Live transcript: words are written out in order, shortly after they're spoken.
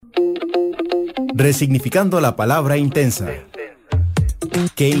resignificando la palabra intensa.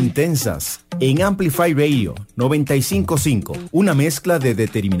 ¡Qué intensas! En Amplify Radio 95.5, una mezcla de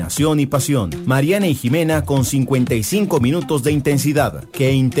determinación y pasión. Mariana y Jimena con 55 minutos de intensidad.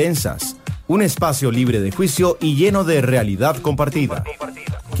 ¡Qué intensas! Un espacio libre de juicio y lleno de realidad compartida.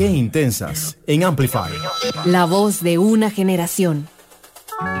 ¡Qué intensas! En Amplify. La voz de una generación.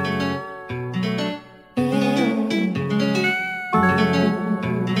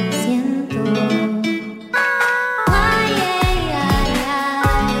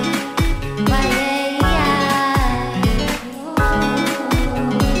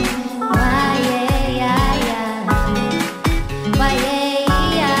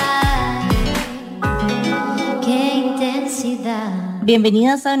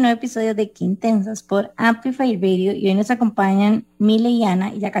 Bienvenidos a un nuevo episodio de Qué Intensas por Amplify Radio, y hoy nos acompañan Mile y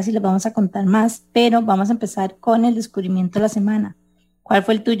Ana, y ya casi les vamos a contar más, pero vamos a empezar con el descubrimiento de la semana. ¿Cuál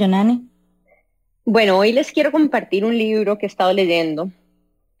fue el tuyo, Nani? Bueno, hoy les quiero compartir un libro que he estado leyendo.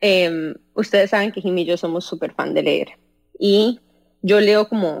 Ustedes saben que Jim y yo somos súper fan de leer, y yo leo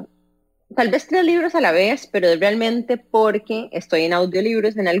como tal vez 3 libros a la vez, pero es realmente porque estoy en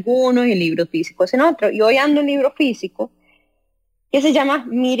audiolibros en alguno y en libros físicos en otro, y hoy ando en libro físico que se llama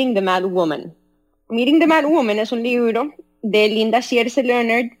Meeting the Mad Woman. Meeting the Mad Woman es un libro de Linda Searcy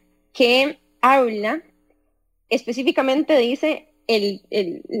Leonard que habla, específicamente dice, el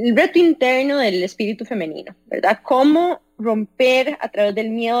reto interno del espíritu femenino, ¿verdad? Cómo romper a través del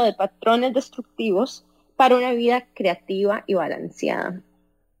miedo de patrones destructivos para una vida creativa y balanceada.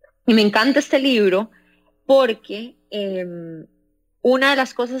 Y me encanta este libro porque una de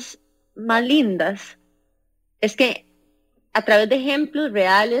las cosas más lindas es que a través de ejemplos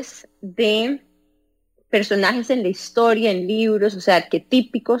reales de personajes en la historia, en libros, o sea,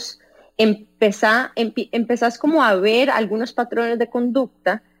 arquetípicos, empezás como a ver algunos patrones de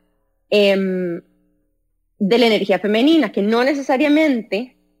conducta de la energía femenina, que no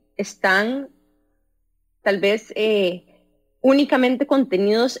necesariamente están tal vez únicamente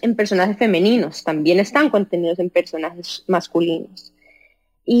contenidos en personajes femeninos, también están contenidos en personajes masculinos.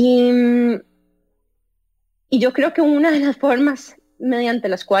 Y yo creo que una de las formas mediante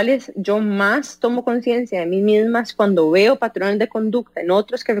las cuales yo más tomo conciencia de mí misma es cuando veo patrones de conducta en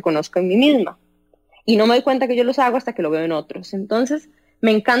otros que reconozco en mí misma. Y no me doy cuenta que yo los hago hasta que lo veo en otros. Entonces,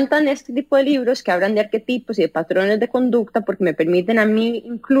 me encantan este tipo de libros que hablan de arquetipos y de patrones de conducta porque me permiten a mí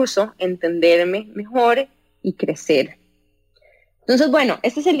incluso entenderme mejor y crecer. Entonces, bueno,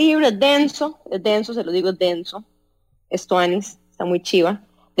 este es el libro, es denso, se lo digo, es denso. Es tuanis, está muy chiva.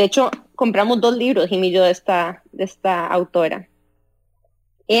 De hecho, compramos 2 libros, Jim y yo, de esta autora.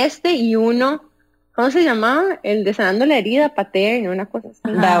 Este y uno, ¿cómo se llamaba? El de Sanando la herida paterna, una cosa así.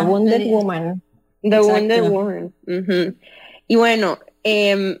 Ajá, The Wounded Woman. The Wounded Woman. Uh-huh. Y bueno,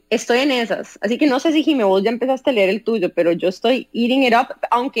 estoy en esas. Así que no sé si, Jim, vos ya empezaste a leer el tuyo, pero yo estoy eating it up,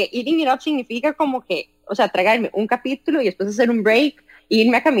 aunque eating it up significa como que, o sea, tragarme un capítulo y después hacer un break e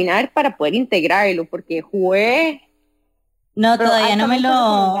irme a caminar para poder integrarlo, porque No, todavía no me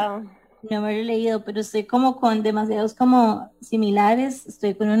lo he leído, pero estoy como con demasiados como similares.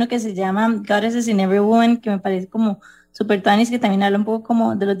 Estoy con uno que se llama Goddesses in Every Woman, que me parece como super tuanis, que también habla un poco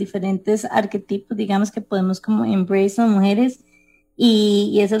como de los diferentes arquetipos, digamos, que podemos como embrace las mujeres,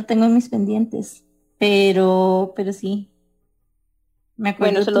 y eso lo tengo en mis pendientes, pero sí, me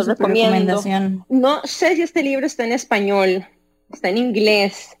acuerdo. Bueno, se los recomiendo. Recomendación. No sé si este libro está en español, está en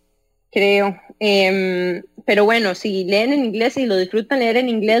inglés, creo. Pero bueno, si leen en inglés y lo disfrutan leer en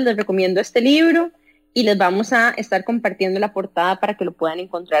inglés, les recomiendo este libro y les vamos a estar compartiendo la portada para que lo puedan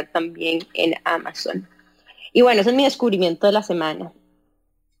encontrar también en Amazon. Y bueno, ese es mi descubrimiento de la semana.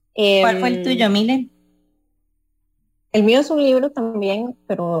 ¿Cuál fue el tuyo, Mile? El mío es un libro también,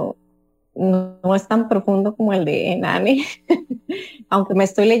 pero no es tan profundo como el de Nani, aunque me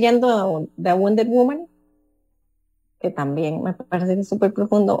estoy leyendo The Wounded Woman, que también me parece que es súper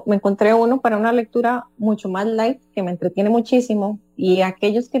profundo. Me encontré uno para una lectura mucho más light, que me entretiene muchísimo, y a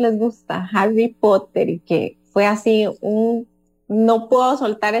aquellos que les gusta Harry Potter y que fue así no puedo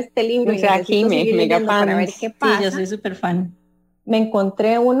soltar este libro, o sea, aquí mega fan para ver qué pasa. Sí, yo soy súper fan. Me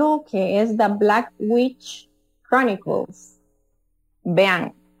encontré uno que es The Black Witch Chronicles.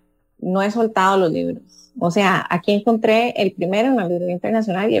 Vean, no he soltado los libros. O sea, aquí encontré el primero en la librería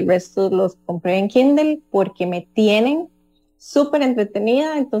internacional y el resto los compré en Kindle porque me tienen súper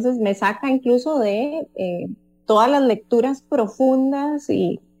entretenida. Entonces me saca incluso de todas las lecturas profundas,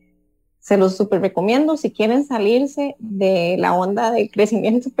 y se los súper recomiendo si quieren salirse de la onda del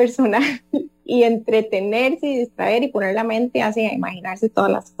crecimiento personal y entretenerse y distraer y poner la mente así a imaginarse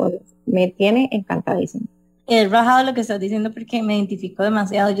todas las cosas. Me tiene encantadísimo. he rajado lo que estás diciendo porque me identifico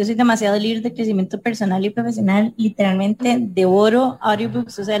demasiado. Yo soy demasiado libre de crecimiento personal y profesional. Literalmente devoro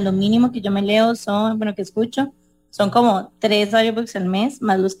audiobooks. O sea, lo mínimo que yo me leo son, bueno, que escucho, son como 3 audiobooks al mes,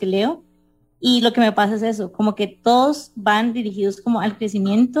 más los que leo. Y lo que me pasa es eso, como que todos van dirigidos como al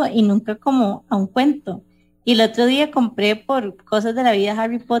crecimiento y nunca como a un cuento. Y el otro día compré por cosas de la vida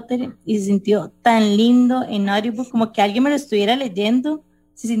Harry Potter y se sintió tan lindo en audiobook, como que alguien me lo estuviera leyendo.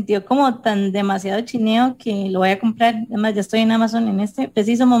 Se sintió como tan demasiado chineo que lo voy a comprar. Además, ya estoy en Amazon en este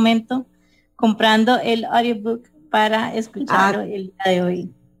preciso momento comprando el audiobook para escucharlo el día de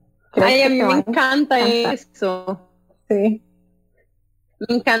hoy. Ay, a mí me encanta eso. Sí.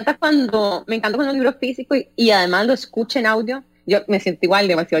 Me encanta cuando un libro físico y además lo escucho en audio. Yo me siento igual,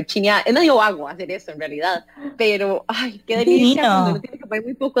 demasiado chineada. Es medio vago hacer eso en realidad, pero ay, qué delicia cuando uno tiene que poner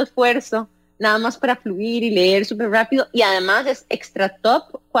muy poco esfuerzo, nada más para fluir y leer súper rápido. Y además es extra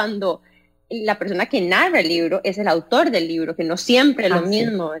top cuando la persona que narra el libro es el autor del libro, que no siempre es lo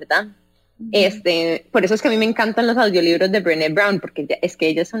mismo, ¿verdad? Por eso es que a mí me encantan los audiolibros de Brené Brown, porque es que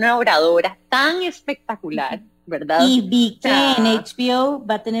ella es una oradora tan espectacular, ¿verdad? Y vi que en HBO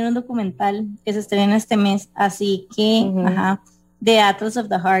va a tener un documental que se estrena este mes, así que, The Atlas of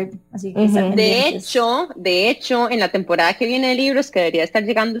the Heart. Así que de hecho, en la temporada que viene de libros, que debería estar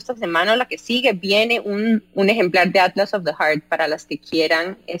llegando esta semana o la que sigue, viene un ejemplar de Atlas of the Heart para las que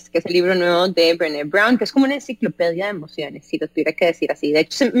quieran, que es el libro nuevo de Brené Brown, que es como una enciclopedia de emociones, si lo tuviera que decir así. De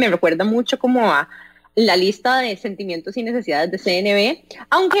hecho, me recuerda mucho como a la lista de sentimientos y necesidades de CNB,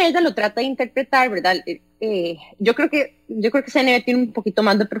 aunque ella lo trata de interpretar, ¿verdad? Yo creo que CNB tiene un poquito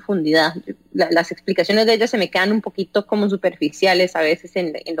más de profundidad. Las explicaciones de ella se me quedan un poquito como superficiales a veces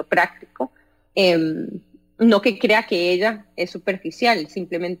en lo práctico. No que crea que ella es superficial,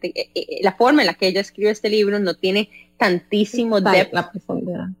 simplemente la forma en la que ella escribe este libro no tiene tantísimo depth. La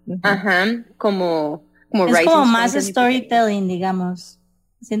profundidad. Como es como más storytelling, digamos.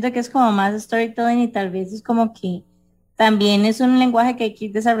 Siento que es como más storytelling y tal vez es como que también es un lenguaje que hay que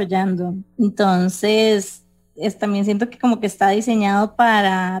ir desarrollando. Entonces, también siento que como que está diseñado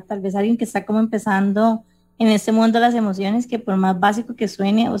para tal vez alguien que está como empezando en este mundo de las emociones, que por más básico que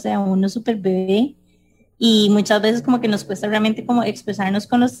suene, o sea, uno es súper bebé y muchas veces como que nos cuesta realmente como expresarnos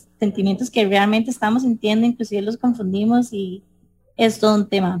con los sentimientos que realmente estamos sintiendo, inclusive los confundimos y es todo un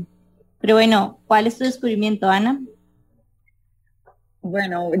tema. Pero bueno, ¿cuál es tu descubrimiento, Ana?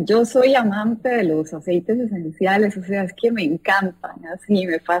 Bueno, yo soy amante de los aceites esenciales, o sea, es que me encantan, así,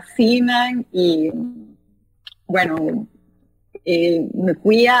 me fascinan y bueno, me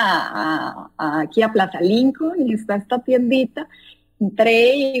fui aquí a Plaza Lincoln y está esta tiendita,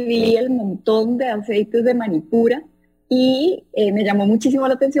 entré y vi el montón de aceites de manicura y me llamó muchísimo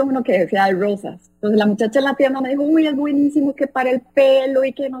la atención uno que decía de rosas. Entonces la muchacha en la tienda me dijo, uy, es buenísimo que para el pelo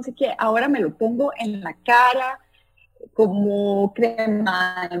y que no sé qué, ahora me lo pongo en la cara, como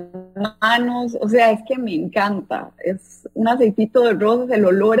crema de manos, o sea, es que me encanta, es un aceitito de rosas, el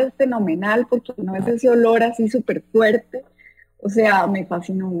olor es fenomenal porque no es ese olor así súper fuerte, o sea, me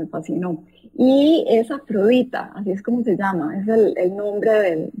fascinó, y es Afrodita, así es como se llama, es el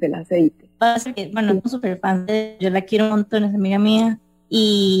nombre del aceite. Bueno, soy súper fan yo la quiero un montón, es amiga mía,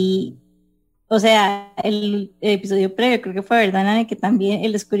 y o sea, el episodio previo creo que fue verdad, Nani, que también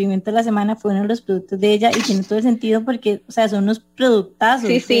el descubrimiento de la semana fue uno de los productos de ella y tiene todo el sentido porque, o sea, son unos productazos.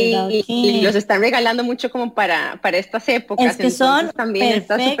 Sí, y los están regalando mucho como para estas épocas. Es que son también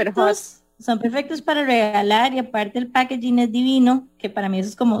perfectos, son perfectos para regalar y aparte el packaging es divino, que para mí eso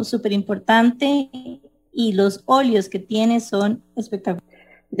es como súper importante y los óleos que tiene son espectaculares.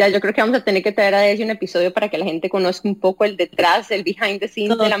 Ya, yo creo que vamos a tener que traer a ella un episodio para que la gente conozca un poco el detrás, el behind the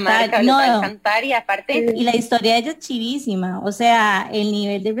scenes de la marca, les va a encantar y aparte... Y la historia de ella es chivísima, o sea, el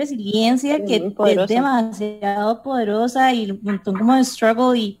nivel de resiliencia que es demasiado poderosa y un montón como de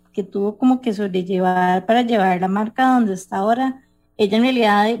struggle y que tuvo como que sobrellevar para llevar la marca donde está ahora. Ella en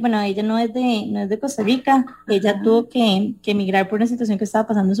realidad, bueno, ella no es de Costa Rica, ella tuvo que emigrar por una situación que estaba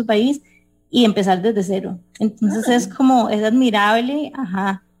pasando en su país y empezar desde cero. Entonces es admirable,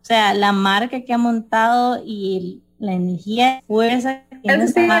 o sea, la marca que ha montado y la energía, fuerza que tiene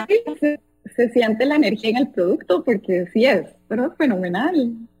esa marca. Se siente la energía en el producto porque sí es, pero es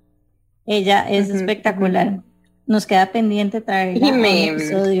fenomenal. Ella es espectacular. Nos queda pendiente traerla a un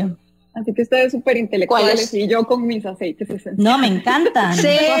episodio. Así que ustedes súper intelectuales y yo con mis aceites esenciales. No, me encantan.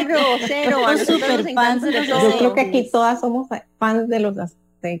 Cero. Somos súper fans de los aceites. Yo creo que aquí todas somos fans de los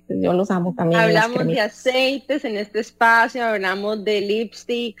aceites, yo los amo también. Hablamos de aceites en este espacio, hablamos de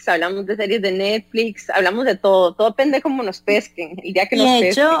lipsticks, hablamos de series de Netflix, hablamos de todo depende cómo nos pesquen, el día que nos pesquen. De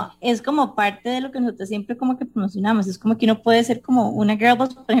hecho, es como parte de lo que nosotros siempre como que promocionamos, es como que uno puede ser como una girl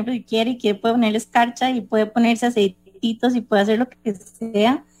boss, por ejemplo, si quiere puede ponerle escarcha y puede ponerse aceititos y puede hacer lo que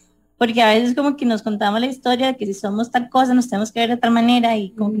sea, porque a veces como que nos contamos la historia de que si somos tal cosa nos tenemos que ver de tal manera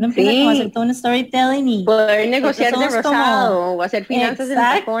y como que uno empieza como a hacer todo un storytelling y poder negociar de rosado o hacer finanzas en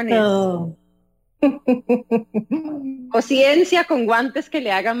tacones. O ciencia con guantes que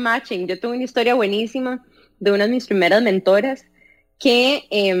le hagan matching. Yo tuve una historia buenísima de una de mis primeras mentoras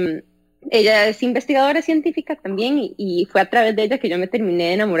que ella es investigadora científica también y fue a través de ella que yo me terminé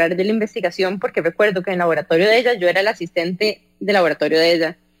de enamorar de la investigación, porque recuerdo que en el laboratorio de ella yo era la asistente de laboratorio de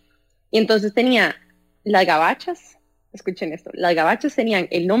ella. Y entonces tenía las gabachas, escuchen esto, las gabachas tenían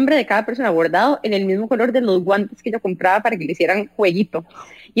el nombre de cada persona bordado en el mismo color de los guantes que yo compraba para que le hicieran jueguito.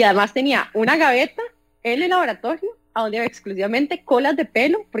 Y además tenía una gaveta en el laboratorio a donde había exclusivamente colas de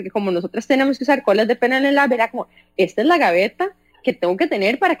pelo, porque como nosotras tenemos que usar colas de pelo en el lab, era como, esta es la gaveta que tengo que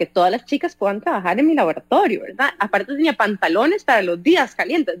tener para que todas las chicas puedan trabajar en mi laboratorio, ¿verdad? Aparte tenía pantalones para los días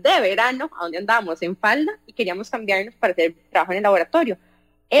calientes de verano, a donde andábamos en falda y queríamos cambiarnos para hacer trabajo en el laboratorio.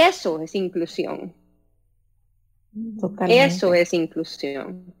 Eso es inclusión. Totalmente. Eso es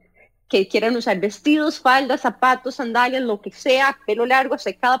inclusión. Que quieran usar vestidos, faldas, zapatos, sandalias, lo que sea, pelo largo,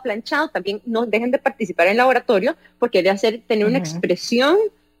 secado, planchado, también no dejen de participar en el laboratorio porque de tener una expresión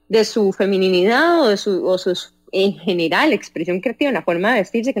de su feminidad o su en general, expresión creativa, una forma de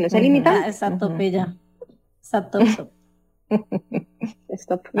vestirse que no sea limitada. Exacto, bella. Exacto.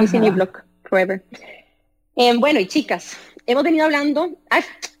 Stop. Missing you block forever. Bueno, y chicas, hemos venido hablando. Ay,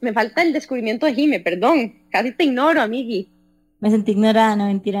 me falta el descubrimiento de Jime, perdón. Casi te ignoro, amigui. Me sentí ignorada, no,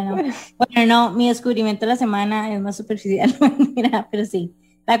 mentira, no. Bueno, no, mi descubrimiento de la semana es más superficial, no, mentira, pero sí.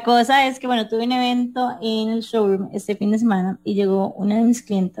 La cosa es que, bueno, tuve un evento en el showroom este fin de semana y llegó una de mis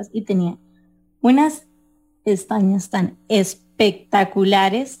clientas y tenía unas pestañas tan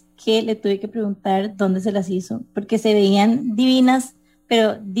espectaculares que le tuve que preguntar dónde se las hizo, porque se veían divinas,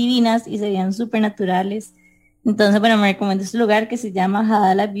 pero divinas y se veían súper naturales. Entonces, bueno, me recomiendo este lugar que se llama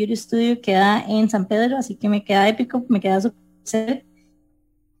Hadala Beauty Studio, queda en San Pedro, así que me queda épico, me queda súper.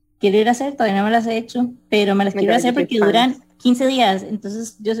 Quiero ir a hacer, todavía no me las he hecho, pero me las quiero hacer porque duran 15 días,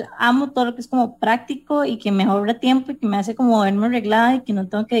 entonces yo amo todo lo que es como práctico y que me ahorra tiempo y que me hace como verme arreglada y que no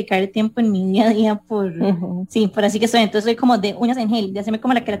tengo que dedicarle tiempo en mi día a día por así que estoy, entonces soy como de uñas en gel, de hacerme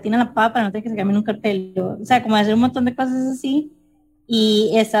como la queratina en la pava para no tener que sacarme nunca el pelo, o sea, como de hacer un montón de cosas así.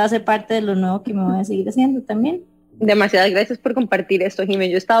 Y esta va a ser parte de lo nuevo que me voy a seguir haciendo también. Demasiadas gracias por compartir esto, Jimé.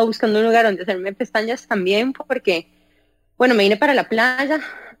 Yo estaba buscando un lugar donde hacerme pestañas también porque, bueno, me vine para la playa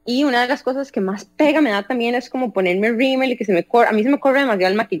y una de las cosas que más pega me da también es como ponerme rímel y que a mí se me corre demasiado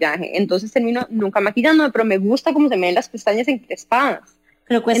el maquillaje. Entonces termino nunca maquillándome, pero me gusta cómo se me ven las pestañas encrespadas.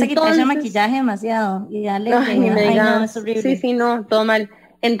 Pero cuesta quitarse el maquillaje demasiado y darle no, es horrible. Sí, no, todo mal.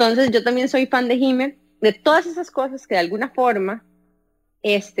 Entonces yo también soy fan de Jimé, de todas esas cosas que de alguna forma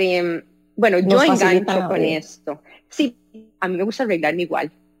bueno, yo engancho con esto. Sí, a mí me gusta arreglarme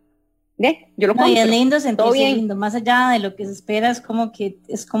igual. Yo lo compro. Y es lindo sentirse lindo, más allá de lo que se espera, es como que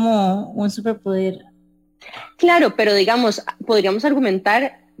es como un superpoder. Claro, pero digamos, podríamos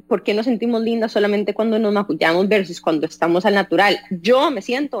argumentar por qué nos sentimos lindas solamente cuando nos maquillamos versus cuando estamos al natural. Yo me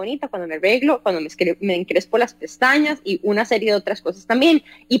siento bonita cuando me arreglo, cuando me encrespo las pestañas y una serie de otras cosas también.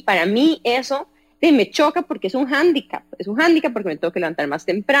 Y para mí eso me choca porque es un hándicap porque me tengo que levantar más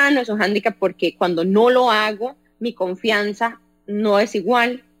temprano, es un hándicap porque cuando no lo hago, mi confianza no es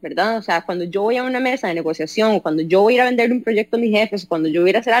igual, ¿verdad? O sea, cuando yo voy a una mesa de negociación, o cuando yo voy a ir a vender un proyecto a mis jefes, o cuando yo voy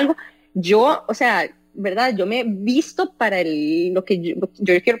a ir a hacer algo, yo, o sea, ¿verdad? Yo me visto para lo que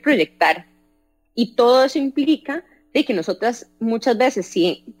yo quiero proyectar. Y todo eso implica de que nosotras muchas veces,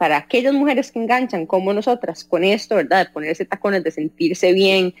 sí, para aquellas mujeres que enganchan como nosotras con esto, ¿verdad? De ponerse tacones, de sentirse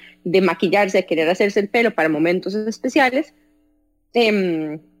bien, de maquillarse, de querer hacerse el pelo para momentos especiales,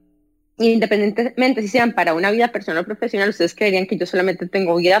 independientemente si sean para una vida personal o profesional, ustedes creerían que yo solamente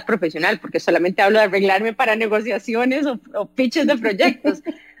tengo vida profesional porque solamente hablo de arreglarme para negociaciones o pitches de proyectos.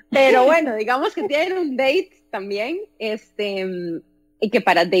 Pero bueno, digamos que tienen un date también, y que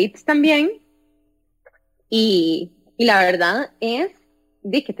para dates también, y la verdad es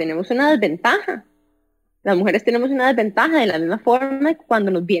de que tenemos una desventaja. Las mujeres tenemos una desventaja de la misma forma que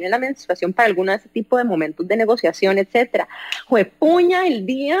cuando nos viene la menstruación para alguno de ese tipo de momentos de negociación, etcétera. Juepuña el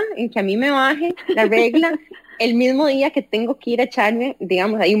día en que a mí me baje la regla, el mismo día que tengo que ir a echarme,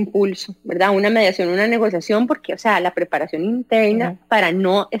 digamos, ahí un pulso, ¿verdad? Una mediación, una negociación, porque, o sea, la preparación interna para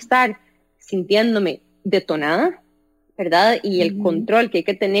no estar sintiéndome detonada, ¿verdad? Y el control que hay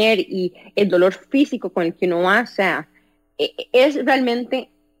que tener y el dolor físico con el que uno va, o sea, es realmente,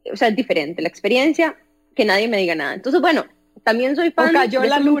 o sea, es diferente la experiencia, que nadie me diga nada. Entonces, bueno, también soy fan cayó de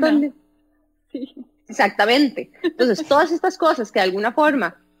la luna. Sí. Exactamente. Entonces, todas estas cosas que de alguna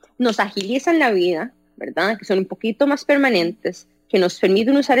forma nos agilizan la vida, ¿verdad? Que son un poquito más permanentes, que nos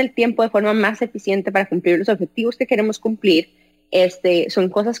permiten usar el tiempo de forma más eficiente para cumplir los objetivos que queremos cumplir, son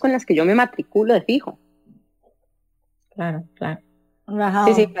cosas con las que yo me matriculo de fijo. Claro.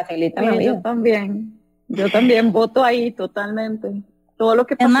 Rajado. Sí, facilita la vida. Yo también voto ahí totalmente. Todo lo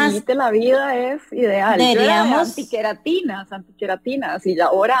que facilite la vida es ideal. Yo era de antiqueratinas y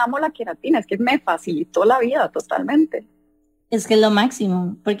ahora amo la queratina, es que me facilitó la vida totalmente. Es que es lo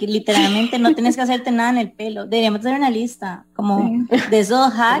máximo, porque literalmente no tienes que hacerte nada en el pelo. Deberíamos tener una lista como de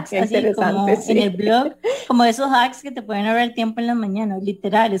esos hacks, así como en el blog, como esos hacks que te pueden ahorrar tiempo en las mañanas,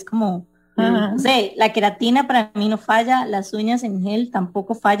 literal, es como, no sé, la queratina para mí no falla, las uñas en gel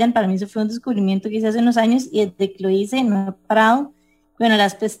tampoco fallan, para mí eso fue un descubrimiento que hice hace unos años y desde que lo hice no he parado. Bueno,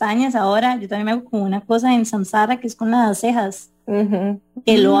 las pestañas ahora, yo también me hago como una cosa en Samsara que es con las cejas,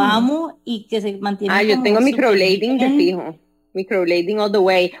 que lo amo y que se mantiene. Yo tengo microblading de fijo. Microblading all the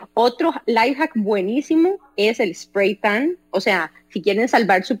way. Otro life hack buenísimo es el spray tan. O sea, si quieren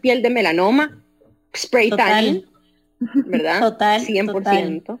salvar su piel de melanoma, spray tan, ¿verdad? Total.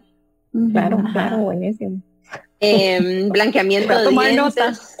 100%. Total. Claro, buenísimo. Blanqueamiento de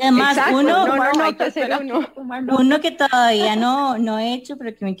dientes. Además, uno. Uno que todavía no he hecho,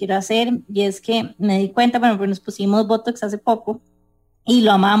 pero que me quiero hacer, y es que me di cuenta, bueno, pues nos pusimos Botox hace poco y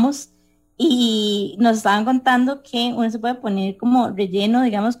lo amamos. Y nos estaban contando que uno se puede poner como relleno,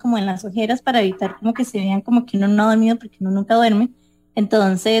 digamos, como en las ojeras para evitar como que se vean como que uno no ha dormido porque uno nunca duerme.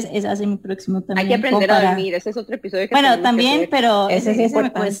 Entonces, ese va a ser mi próximo también. Hay que aprender a dormir, ese es otro episodio que bueno, también, pero ese sí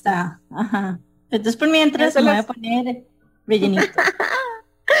me cuesta. Ajá. Entonces, por mientras me voy a poner rellenito.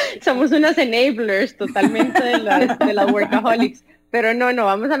 Somos unas enablers totalmente de las workaholics. Pero no,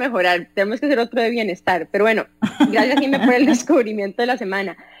 vamos a mejorar. Tenemos que hacer otro de bienestar. Pero bueno, gracias Jimé por el descubrimiento de la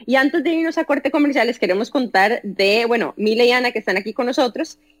semana. Y antes de irnos a corte comercial, les queremos contar de, bueno, Mile y Ana que están aquí con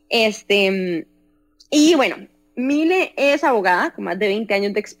nosotros. Y bueno, Mile es abogada con más de 20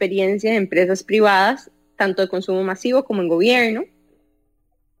 años de experiencia en empresas privadas, tanto de consumo masivo como en gobierno.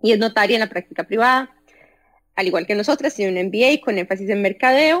 Y es notaria en la práctica privada. Al igual que nosotras, tiene un MBA con énfasis en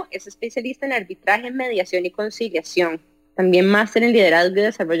mercadeo. Es especialista en arbitraje, mediación y conciliación. También máster en liderazgo y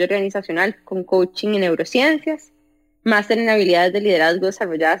desarrollo organizacional con coaching en neurociencias, máster en habilidades de liderazgo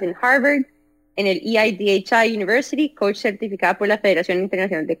desarrolladas en Harvard, en el EIDHI University, coach certificada por la Federación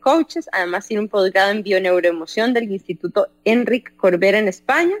Internacional de Coaches. Además tiene un posgrado en bioneuroemoción del Instituto Enric Corbera en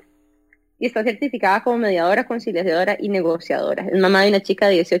España y está certificada como mediadora, conciliadora y negociadora. Es mamá de una chica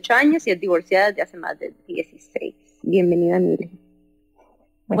de 18 años y es divorciada desde hace más de 16. Bienvenida, Mile.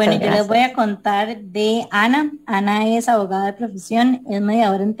 Bueno, yo les voy a contar de Ana. Ana es abogada de profesión, es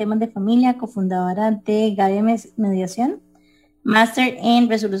mediadora en temas de familia, cofundadora de Gaia Mediación, máster en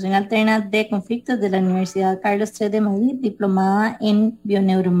resolución alterna de conflictos de la Universidad Carlos III de Madrid, diplomada en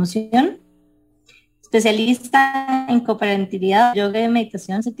bioneuroemoción, especialista en coparentabilidad, yoga y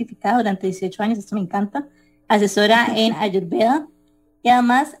meditación, certificada durante 18 años, esto me encanta, asesora en Ayurveda, y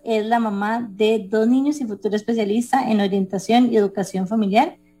además es la mamá de 2 niños y futura especialista en orientación y educación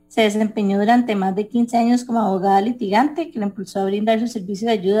familiar. Se desempeñó durante más de 15 años como abogada litigante, que la impulsó a brindar su servicio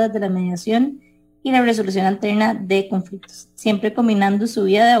de ayuda de la mediación y la resolución alterna de conflictos, siempre combinando su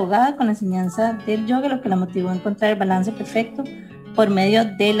vida de abogada con la enseñanza del yoga, lo que la motivó a encontrar el balance perfecto por medio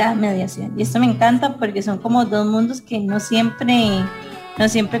de la mediación. Y esto me encanta porque son como 2 mundos que no siempre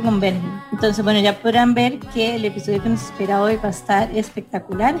convergen. Entonces, bueno, ya podrán ver que el episodio que nos espera hoy va a estar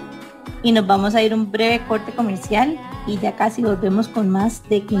espectacular y nos vamos a ir un breve corte comercial y ya casi volvemos con más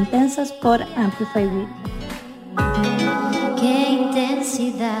de Qué Intensas por Amplify Radio. Qué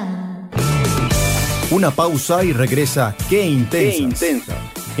intensidad. Una pausa y regresa Qué Intensas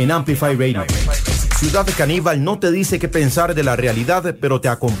en Amplify Radio. Ciudad Caníbal no te dice qué pensar de la realidad, pero te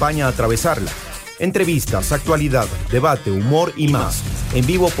acompaña a atravesarla. Entrevistas, actualidad, debate, humor y más. En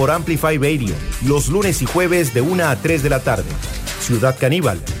vivo por Amplify Radio, los lunes y jueves de 1 a 3 de la tarde. Ciudad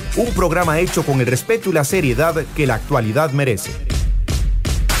Caníbal, un programa hecho con el respeto y la seriedad que la actualidad merece.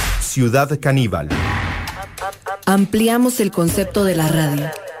 Ciudad Caníbal. Ampliamos el concepto de la radio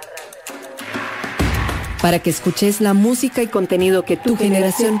para que escuches la música y contenido que tu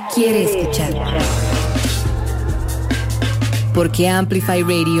generación quiere escuchar. Porque Amplify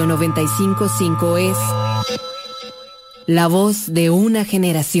Radio 95.5 es la voz de una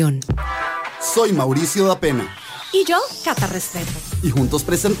generación. Soy Mauricio da Pena. Y yo, Cata Restrepo. y juntos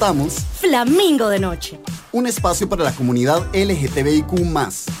presentamos Flamingo de Noche, un espacio para la comunidad LGTBIQ+.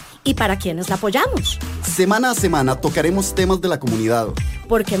 ¿Y para quienes la apoyamos? Semana a semana tocaremos temas de la comunidad.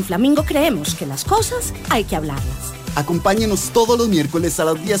 Porque en Flamingo creemos que las cosas hay que hablarlas. Acompáñenos todos los miércoles a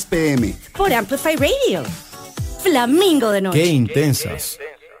las 10 p.m. por Amplify Radio. Flamingo de Noche. ¡Qué intensas!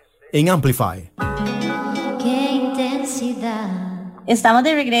 En Amplify. Qué intensidad. Estamos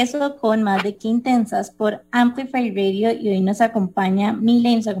de regreso con más de Qué Intensas por Amplify Radio y hoy nos acompaña Mila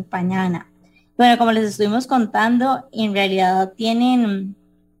y nos acompaña Ana. Bueno, como les estuvimos contando, en realidad tienen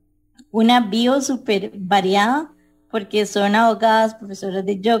una bio súper variada porque son abogadas, profesoras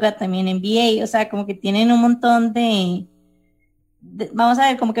de yoga, también MBA, o sea, como que tienen un montón de vamos a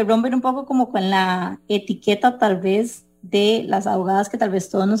ver, como que rompen un poco como con la etiqueta tal vez de las abogadas que tal vez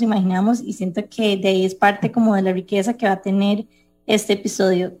todos nos imaginamos y siento que de ahí es parte como de la riqueza que va a tener este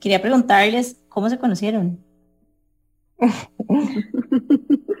episodio. Quería preguntarles cómo se conocieron.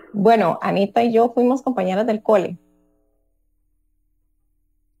 Bueno, Anita y yo fuimos compañeras del cole.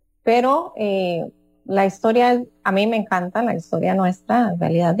 Pero la historia, a mí me encanta la historia nuestra, en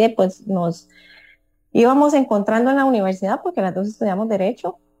realidad, pues nos íbamos encontrando en la universidad porque las dos estudiamos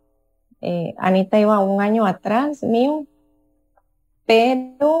Derecho. Anita iba un año atrás mío,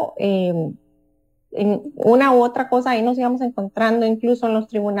 pero en una u otra cosa ahí nos íbamos encontrando, incluso en los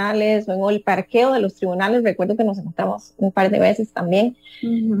tribunales o en el parqueo de los tribunales. Recuerdo que nos encontramos un par de veces también.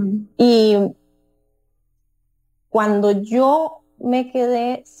 Uh-huh. Y cuando yo me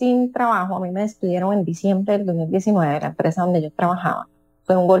quedé sin trabajo, a mí me despidieron en diciembre del 2019 de la empresa donde yo trabajaba.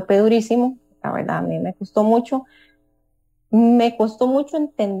 Fue un golpe durísimo, la verdad, a mí me costó mucho. Me costó mucho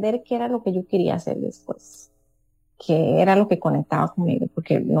entender qué era lo que yo quería hacer después, qué era lo que conectaba conmigo,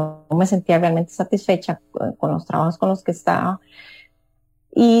 porque no me sentía realmente satisfecha con los trabajos con los que estaba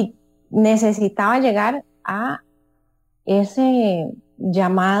y necesitaba llegar a ese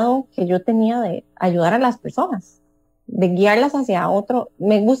llamado que yo tenía de ayudar a las personas, de guiarlas hacia otro.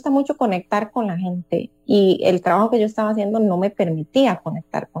 Me gusta mucho conectar con la gente y el trabajo que yo estaba haciendo no me permitía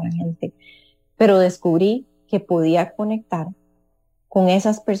conectar con la gente, pero descubrí que podía conectar con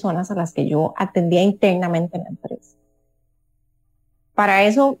esas personas a las que yo atendía internamente en la empresa. Para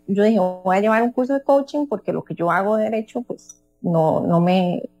eso yo dije, voy a llevar un curso de coaching porque lo que yo hago de derecho pues no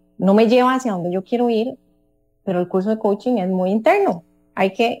me lleva hacia donde yo quiero ir, pero el curso de coaching es muy interno.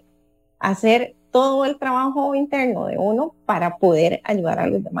 Hay que hacer todo el trabajo interno de uno para poder ayudar a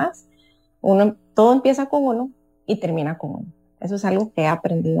los demás. Todo empieza con uno y termina con uno. Eso es algo que he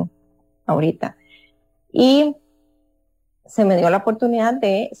aprendido ahorita. Y se me dio la oportunidad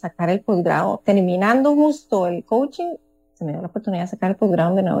de sacar el posgrado. Terminando justo el coaching, se me dio la oportunidad de sacar el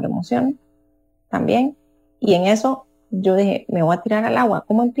posgrado de neuroemoción también. Y en eso yo dije, me voy a tirar al agua.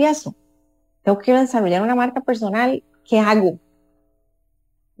 ¿Cómo empiezo? Tengo que desarrollar una marca personal. ¿Qué hago?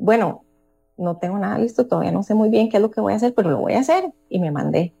 Bueno, no tengo nada listo, todavía no sé muy bien qué es lo que voy a hacer, pero lo voy a hacer. Y me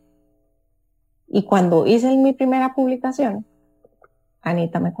mandé. Y cuando hice mi primera publicación,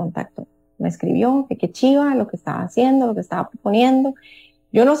 Anita me contactó. Me escribió que qué chiva lo que estaba haciendo, lo que estaba proponiendo.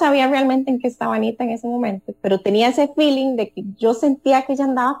 Yo no sabía realmente en qué estaba Anita en ese momento, pero tenía ese feeling de que yo sentía que ella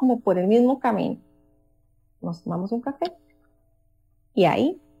andaba como por el mismo camino. Nos tomamos un café y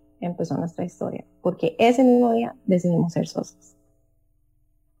ahí empezó nuestra historia, porque ese mismo día decidimos ser socios.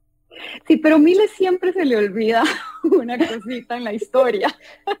 Sí, pero a Mile siempre se le olvida una cosita en la historia.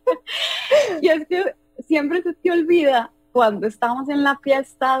 Y es que siempre se te olvida cuando estábamos en la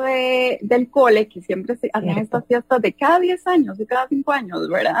fiesta del cole, que siempre se hacían estas fiestas de cada 10 años, de cada 5 años,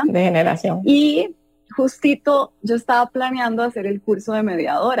 ¿verdad? De generación. Y justito yo estaba planeando hacer el curso de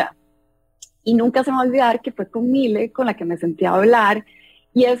mediadora. Y nunca se me va a olvidar que fue con Mile con la que me sentí a hablar.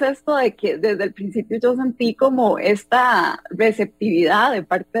 Y es esto de que desde el principio yo sentí como esta receptividad de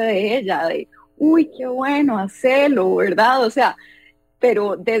parte de ella, de, uy, qué bueno, hacelo, ¿verdad? O sea,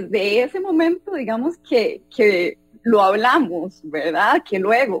 pero desde ese momento, digamos que lo hablamos, ¿verdad? Que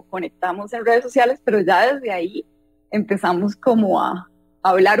luego conectamos en redes sociales, pero ya desde ahí empezamos como a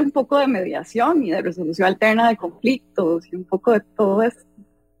hablar un poco de mediación y de resolución alterna de conflictos y un poco de todo eso.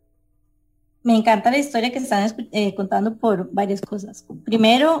 Me encanta la historia que están contando por varias cosas.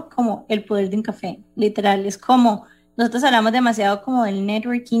 Primero, como el poder de un café, literal, es como, nosotros hablamos demasiado como del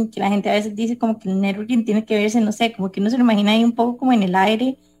networking, que la gente a veces dice como que el networking tiene que verse, no sé, como que uno se lo imagina ahí un poco como en el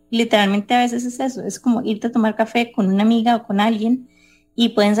aire, y literalmente a veces es eso, es como irte a tomar café con una amiga o con alguien, y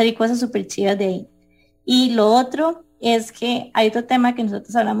pueden salir cosas súper chidas de ahí. Y lo otro es que hay otro tema que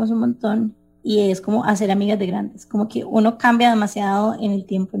nosotros hablamos un montón, y es como hacer amigas de grandes, como que uno cambia demasiado en el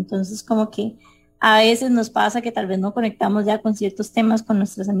tiempo, entonces como que a veces nos pasa que tal vez no conectamos ya con ciertos temas con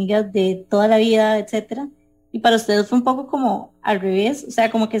nuestras amigas de toda la vida, etcétera, y para ustedes fue un poco como al revés, o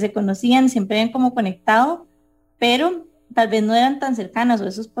sea, como que se conocían, siempre habían como conectado, pero tal vez no eran tan cercanas, o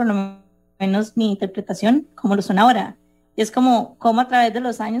eso es por lo menos mi interpretación, como lo son ahora. Y es como a través de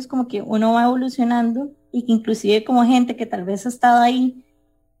los años como que uno va evolucionando y que inclusive como gente que tal vez ha estado ahí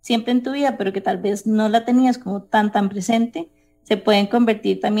siempre en tu vida, pero que tal vez no la tenías como tan presente, se pueden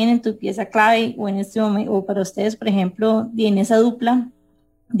convertir también en tu pieza clave o en este momento, o para ustedes, por ejemplo, en esa dupla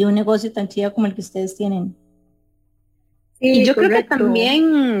de un negocio tan chido como el que ustedes tienen. Y Sí, yo creo que correcto.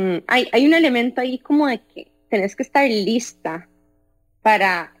 también hay un elemento ahí como de que tenés que estar lista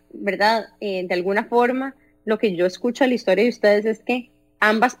para, ¿verdad? De alguna forma, lo que yo escucho de la historia de ustedes es que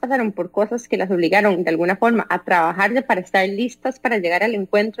ambas pasaron por cosas que las obligaron de alguna forma a trabajar para estar listas para llegar al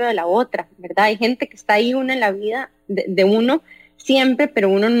encuentro de la otra, ¿verdad? Hay gente que está ahí una en la vida de uno siempre, pero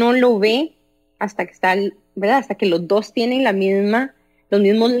uno no lo ve hasta que está, ¿verdad? Hasta que los dos tienen los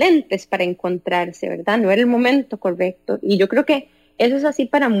mismos lentes para encontrarse, ¿verdad? No era el momento correcto. Y yo creo que eso es así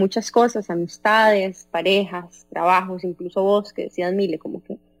para muchas cosas, amistades, parejas, trabajos, incluso vos que decías, Mile, como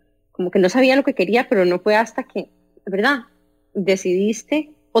que no sabía lo que quería, pero no fue hasta que, ¿verdad?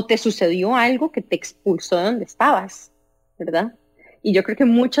 Decidiste o te sucedió algo que te expulsó de donde estabas, ¿verdad? Y yo creo que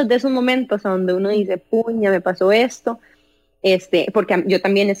muchos de esos momentos a donde uno dice, puña, me pasó esto, porque yo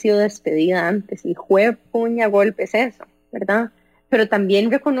también he sido despedida antes y fue puña, golpes, eso, ¿verdad? Pero también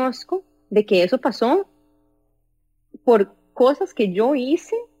reconozco de que eso pasó por cosas que yo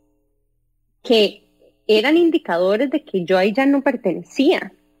hice que eran indicadores de que yo ahí ya no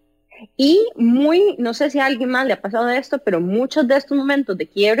pertenecía. Y no sé si a alguien más le ha pasado esto, pero muchos de estos momentos de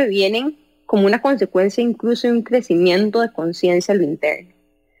quiebre vienen como una consecuencia incluso de un crecimiento de conciencia a lo interno.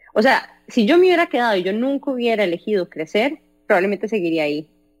 O sea, si yo me hubiera quedado y yo nunca hubiera elegido crecer, probablemente seguiría ahí.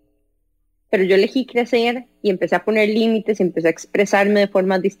 Pero yo elegí crecer y empecé a poner límites y empecé a expresarme de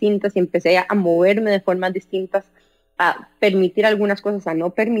formas distintas y empecé a moverme de formas distintas, a permitir algunas cosas, a no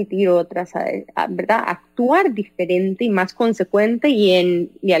permitir otras, ¿verdad? A actuar diferente y más consecuente y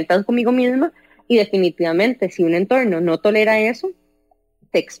en lealtad conmigo misma. Y definitivamente, si un entorno no tolera eso,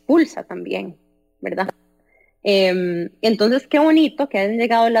 te expulsa también, ¿verdad? Entonces, qué bonito que hayan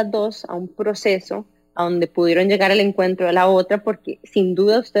llegado las dos a un proceso a donde pudieron llegar al encuentro de la otra, porque sin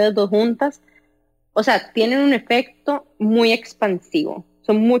duda ustedes dos juntas, o sea, tienen un efecto muy expansivo,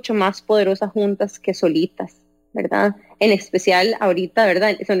 son mucho más poderosas juntas que solitas, ¿verdad? En especial ahorita,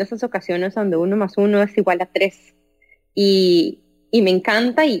 ¿verdad? Son esas ocasiones donde 1 más 1 es igual a 3. Y me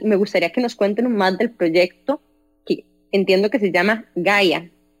encanta y me gustaría que nos cuenten más del proyecto que entiendo que se llama Gaia.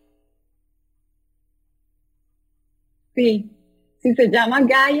 Sí, sí se llama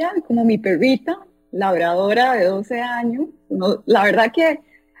Gaia, como mi perrita, labradora de 12 años. No, la verdad que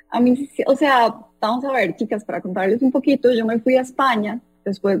a mí, o sea, vamos a ver, chicas, para contarles un poquito, yo me fui a España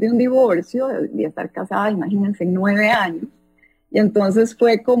después de un divorcio, de estar casada, imagínense, 9 años. Y entonces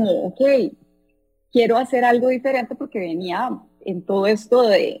fue como, ok, quiero hacer algo diferente porque venía en todo esto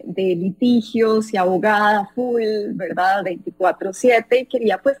de litigios y abogada full, ¿verdad? 24/7 y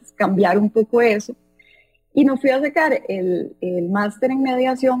quería pues cambiar un poco eso. Y me fui a sacar el máster en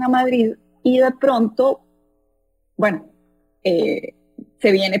mediación a Madrid y de pronto, bueno,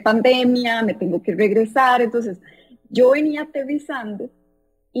 se viene pandemia, me tengo que regresar, entonces yo venía aterrizando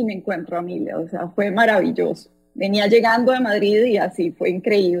y me encuentro a Mile, o sea, fue maravilloso. Venía llegando de Madrid y así, fue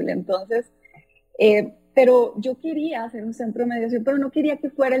increíble. Entonces, pero yo quería hacer un centro de mediación, pero no quería que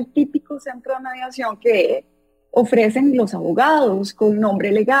fuera el típico centro de mediación que ofrecen los abogados, con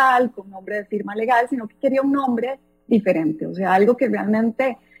nombre legal, con nombre de firma legal, sino que quería un nombre diferente, o sea, algo que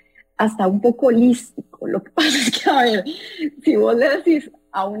realmente hasta un poco holístico. Lo que pasa es que, a ver, si vos le decís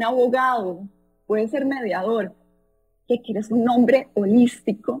a un abogado, puede ser mediador, que quieres un nombre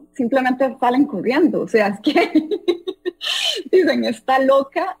holístico, simplemente salen corriendo, o sea, es que dicen, está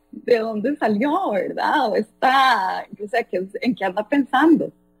loca, ¿de dónde salió, verdad? O está, o sea, ¿en qué anda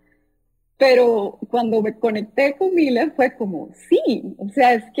pensando? Pero cuando me conecté con Miller fue como, sí, o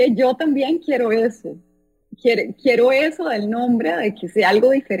sea, es que yo también quiero eso. Quiero eso del nombre, de que sea algo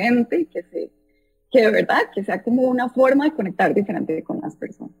diferente, que de verdad, que sea como una forma de conectar diferente con las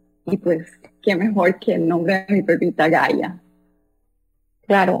personas. Y pues, qué mejor que el nombre de mi perrita Gaia.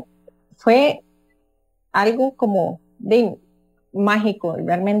 Claro, fue algo como de mágico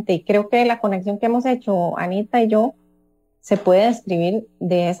realmente. Y creo que la conexión que hemos hecho Anita y yo se puede describir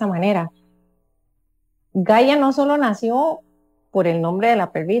de esa manera. Gaia no solo nació por el nombre de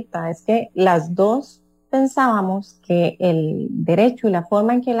la perrita, es que las dos pensábamos que el derecho y la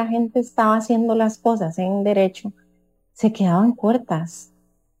forma en que la gente estaba haciendo las cosas en derecho se quedaban cortas.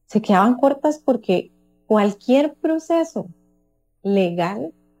 Se quedaban cortas porque cualquier proceso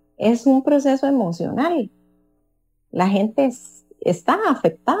legal es un proceso emocional. la gente está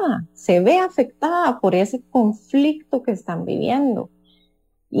afectada, se ve afectada por ese conflicto que están viviendo.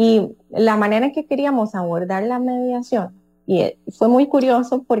 Y la manera en que queríamos abordar la mediación, y fue muy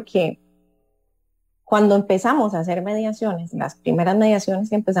curioso porque cuando empezamos a hacer mediaciones, las primeras mediaciones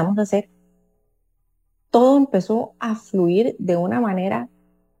que empezamos a hacer, todo empezó a fluir de una manera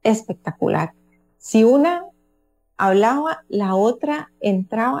espectacular. Si una hablaba, la otra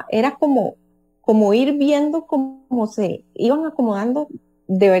entraba, era como ir viendo cómo se iban acomodando.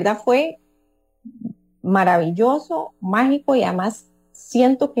 De verdad fue maravilloso, mágico, y además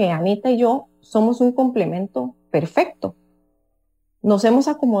siento que Anita y yo somos un complemento perfecto. Nos hemos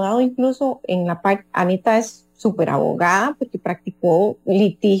acomodado incluso en la parte, Anita es súper abogada porque practicó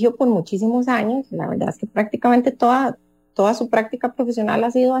litigio por muchísimos años. La verdad es que prácticamente toda su práctica profesional ha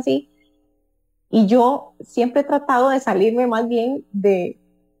sido así. Y yo siempre he tratado de salirme más bien de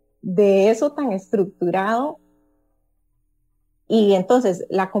eso tan estructurado. Y entonces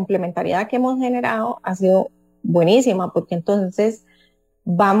la complementariedad que hemos generado ha sido buenísima, porque entonces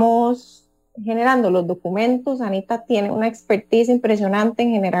vamos generando los documentos. Anita tiene una expertise impresionante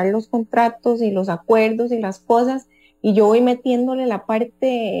en generar los contratos y los acuerdos y las cosas, y yo voy metiéndole la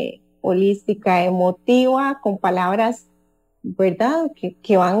parte holística, emotiva, con palabras, ¿verdad?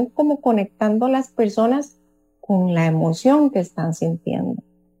 Que van como conectando a las personas con la emoción que están sintiendo.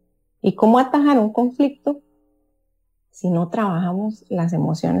 ¿Y cómo atajar un conflicto si no trabajamos las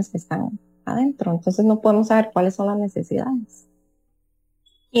emociones que están adentro? Entonces no podemos saber cuáles son las necesidades.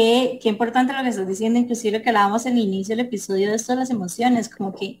 Qué importante lo que estás diciendo, inclusive lo que hablábamos en el inicio del episodio de esto de las emociones,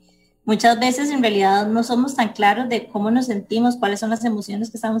 como que muchas veces en realidad no somos tan claros de cómo nos sentimos, cuáles son las emociones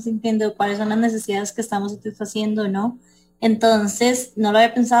que estamos sintiendo, cuáles son las necesidades que estamos satisfaciendo, ¿no? Entonces, no lo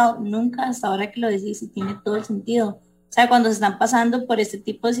había pensado nunca hasta ahora que lo decís y tiene todo el sentido. O sea, cuando se están pasando por este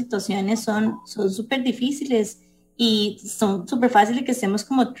tipo de situaciones son súper difíciles y son súper fáciles que estemos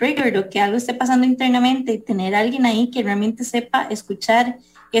como triggered o que algo esté pasando internamente, y tener a alguien ahí que realmente sepa escuchar,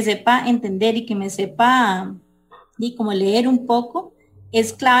 que sepa entender y que me sepa y como leer un poco,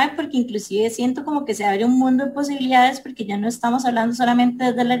 es clave, porque inclusive siento como que se abre un mundo de posibilidades, porque ya no estamos hablando solamente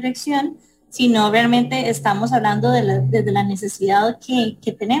desde la reacción, sino realmente estamos hablando desde la necesidad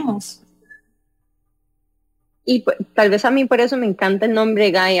que tenemos. Y tal vez a mí por eso me encanta el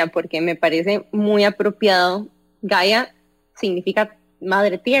nombre Gaia, porque me parece muy apropiado. Gaia significa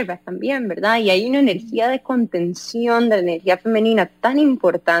madre tierra también, ¿verdad? Y hay una energía de contención, de la energía femenina tan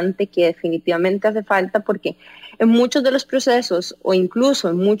importante que definitivamente hace falta, porque en muchos de los procesos, o incluso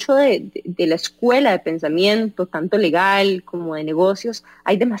en mucho de la escuela de pensamiento, tanto legal como de negocios,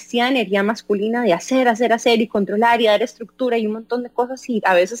 hay demasiada energía masculina de hacer y controlar y dar estructura y un montón de cosas, y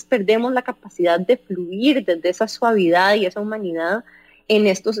a veces perdemos la capacidad de fluir desde esa suavidad y esa humanidad en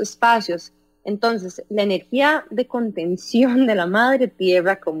estos espacios. Entonces, la energía de contención de la madre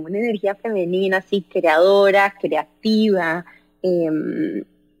tierra como una energía femenina, así creadora, creativa,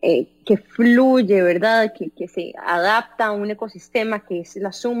 que fluye, ¿verdad? Que se adapta a un ecosistema que es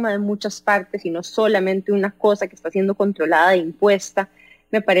la suma de muchas partes y no solamente una cosa que está siendo controlada e impuesta,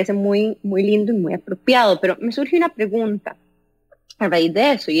 me parece muy, muy lindo y muy apropiado. Pero me surge una pregunta a raíz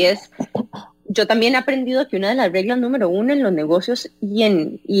de eso, y es: yo también he aprendido que una de las reglas número 1 en los negocios y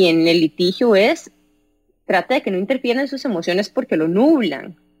en el litigio es: trate de que no interfieran sus emociones porque lo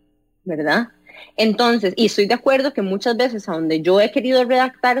nublan, ¿verdad? Entonces, y estoy de acuerdo que muchas veces a donde yo he querido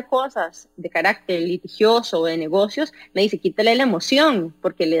redactar cosas de carácter litigioso o de negocios, me dice quítale la emoción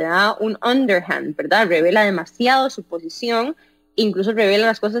porque le da un underhand, ¿verdad? Revela demasiado su posición, incluso revela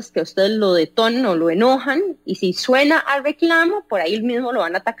las cosas que a ustedes lo detonan o lo enojan, y si suena a reclamo, por ahí mismo lo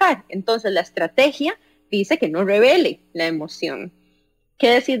van a atacar. Entonces la estrategia dice que no revele la emoción.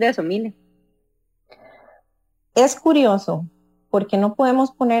 ¿Qué decir de eso, Mile? Es curioso, porque no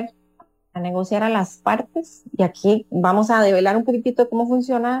podemos poner a negociar a las partes, y aquí vamos a develar un poquitito de cómo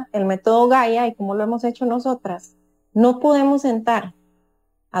funciona el método Gaia y cómo lo hemos hecho nosotras. No podemos sentar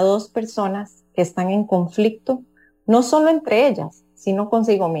a dos personas que están en conflicto, no solo entre ellas, sino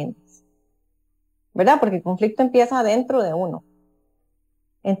consigo mismas, ¿verdad? Porque el conflicto empieza dentro de uno.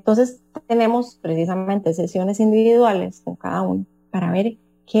 Entonces tenemos precisamente sesiones individuales con cada uno para ver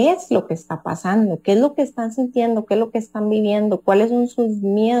qué es lo que está pasando, qué es lo que están sintiendo, qué es lo que están viviendo, cuáles son sus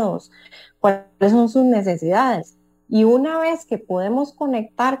miedos, cuáles son sus necesidades. Y una vez que podemos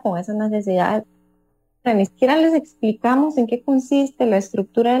conectar con esas necesidades, ni siquiera les explicamos en qué consiste la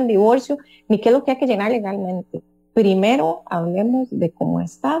estructura del divorcio, ni qué es lo que hay que llenar legalmente. Primero hablemos de cómo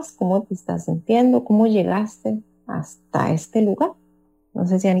estás, cómo te estás sintiendo, cómo llegaste hasta este lugar. No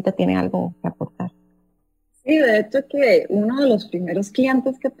sé si Anita tiene algo que aportar. Sí, de hecho que uno de los primeros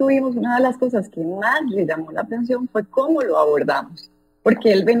clientes que tuvimos, una de las cosas que más le llamó la atención fue cómo lo abordamos,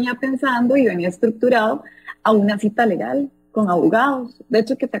 porque él venía pensando y venía estructurado a una cita legal con abogados. De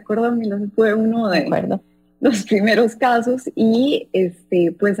hecho, que te acuerdas, Milo, fue uno de los primeros casos y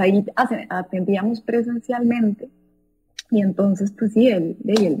pues ahí atendíamos presencialmente y entonces pues sí, él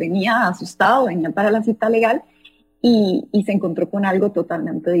venía asustado, venía para la cita legal y se encontró con algo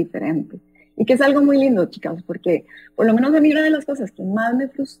totalmente diferente. Y que es algo muy lindo, chicas, porque por lo menos a mí una de las cosas que más me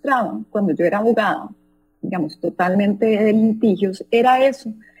frustraba cuando yo era abogada, digamos, totalmente de litigios, era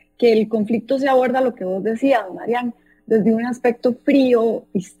eso, que el conflicto se aborda, lo que vos decías, Marian, desde un aspecto frío,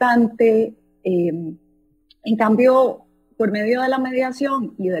 distante. En cambio, por medio de la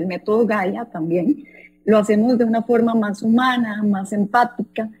mediación y del método Gaia también, lo hacemos de una forma más humana, más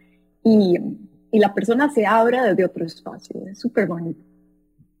empática, y la persona se abre desde otro espacio. Es súper bonito.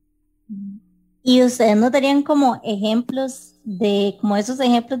 ¿Y ustedes no darían como ejemplos como esos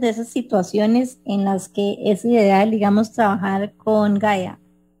ejemplos de esas situaciones en las que es ideal, digamos, trabajar con Gaia?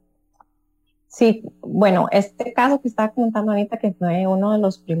 Sí, bueno, este caso que estaba comentando Anita, que fue uno de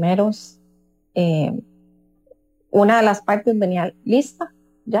los primeros, una de las partes venía lista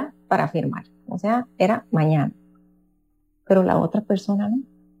ya para firmar, o sea, era mañana, pero la otra persona no.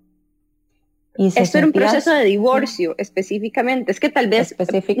 Esto era un proceso de divorcio específicamente, es que tal vez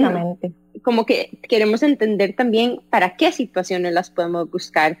específicamente como que queremos entender también para qué situaciones las podemos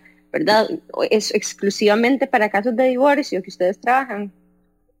buscar, ¿verdad? ¿Es exclusivamente para casos de divorcio que ustedes trabajan?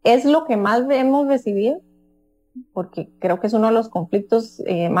 Es lo que más hemos recibido, porque creo que es uno de los conflictos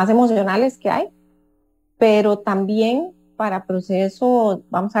más emocionales que hay, pero también para procesos,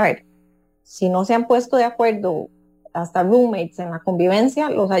 vamos a ver, si no se han puesto de acuerdo hasta roommates en la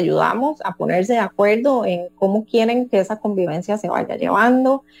convivencia, los ayudamos a ponerse de acuerdo en cómo quieren que esa convivencia se vaya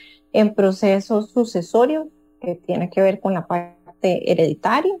llevando, en procesos sucesorios que tiene que ver con la parte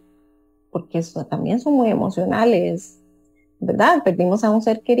hereditaria, porque eso también son muy emocionales, ¿verdad? Perdimos a un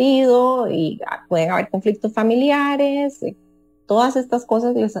ser querido y pueden haber conflictos familiares, todas estas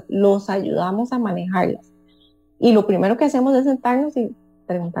cosas los ayudamos a manejarlas. Y lo primero que hacemos es sentarnos y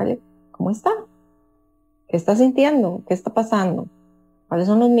preguntarle, ¿cómo está? ¿Qué está sintiendo? ¿Qué está pasando? ¿Cuáles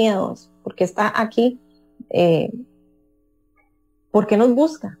son los miedos? ¿Por qué está aquí? ¿Por qué nos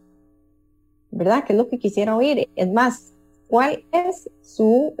busca? ¿Verdad? ¿Qué es lo que quisiera oír? Es más, ¿cuál es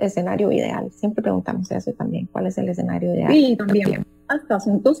su escenario ideal? Siempre preguntamos eso también. ¿Cuál es el escenario ideal? Sí, también hasta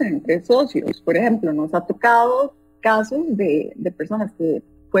asuntos entre socios. Por ejemplo, nos ha tocado casos de personas que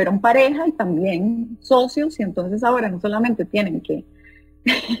fueron pareja y también socios, y entonces ahora no solamente tienen que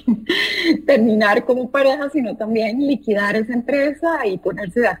terminar como pareja, sino también liquidar esa empresa y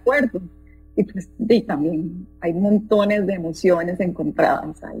ponerse de acuerdo. Y pues y también hay montones de emociones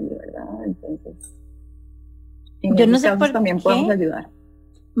encontradas ahí, ¿verdad? Entonces, en yo no esos sé casos por también qué, podemos ayudar.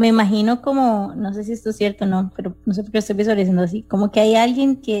 me imagino como, no sé si esto es cierto o no, pero no sé por qué estoy visualizando así, como que hay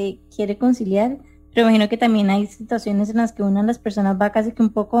alguien que quiere conciliar, pero imagino que también hay situaciones en las que una de las personas va casi que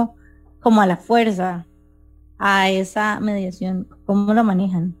un poco como a la fuerza a esa mediación. ¿Cómo lo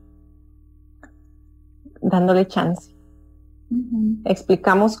manejan? Dándole chance.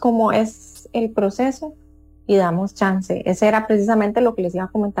 Explicamos cómo es el proceso y damos chance. Ese era precisamente lo que les iba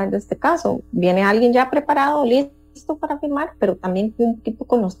a comentar de este caso. Viene alguien ya preparado, listo para firmar, pero también un poquito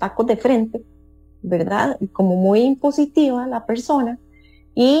con los tacos de frente, ¿verdad? Y como muy impositiva la persona,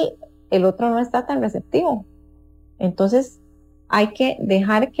 y el otro no está tan receptivo. Entonces hay que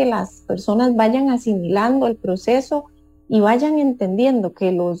dejar que las personas vayan asimilando el proceso y vayan entendiendo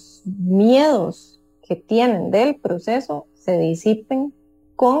que los miedos que tienen del proceso se disipen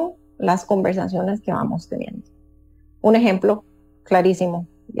con las conversaciones que vamos teniendo. Un ejemplo clarísimo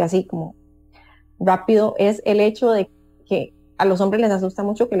y así como rápido es el hecho de que a los hombres les asusta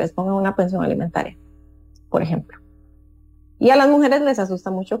mucho que les pongan una pensión alimentaria, por ejemplo. Y a las mujeres les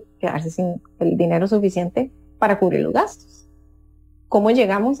asusta mucho quedarse sin el dinero suficiente para cubrir los gastos. ¿Cómo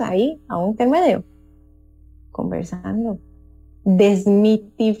llegamos ahí a un intermedio? Conversando,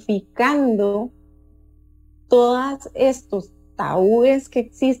 desmitificando todos estos tabúes que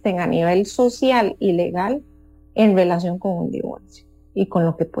existen a nivel social y legal en relación con un divorcio y con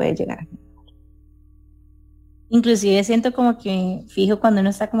lo que puede llegar a generar. Inclusive siento como que, fijo, cuando uno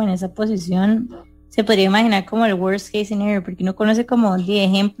está como en esa posición, se podría imaginar como el worst case scenario, porque uno conoce como 10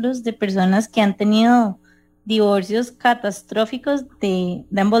 ejemplos de personas que han tenido divorcios catastróficos de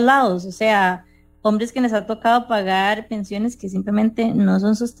ambos lados, o sea, hombres que les ha tocado pagar pensiones que simplemente no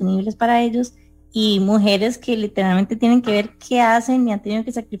son sostenibles para ellos, y mujeres que literalmente tienen que ver qué hacen y han tenido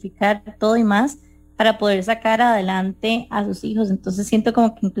que sacrificar todo y más para poder sacar adelante a sus hijos. Entonces siento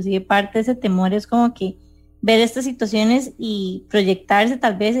como que inclusive parte de ese temor es como que ver estas situaciones y proyectarse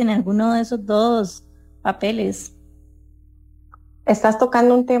tal vez en alguno de esos dos papeles. Estás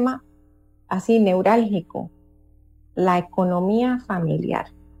tocando un tema así neurálgico, la economía familiar.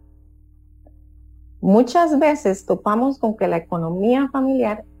 Muchas veces topamos con que la economía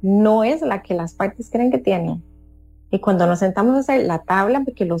familiar no es la que las partes creen que tienen. Y cuando nos sentamos a hacer la tabla,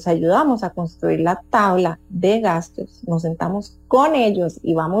 porque los ayudamos a construir la tabla de gastos, nos sentamos con ellos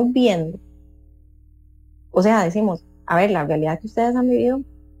y vamos viendo. O sea, decimos, a ver, la realidad que ustedes han vivido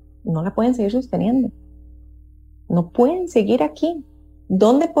no la pueden seguir sosteniendo. No pueden seguir aquí.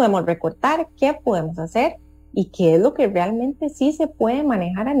 ¿Dónde podemos recortar? ¿Qué podemos hacer? ¿Y qué es lo que realmente sí se puede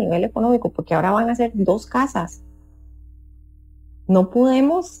manejar a nivel económico? Porque ahora van a ser 2 casas. No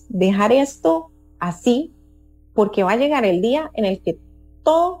podemos dejar esto así, porque va a llegar el día en el que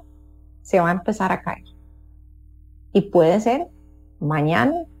todo se va a empezar a caer. Y puede ser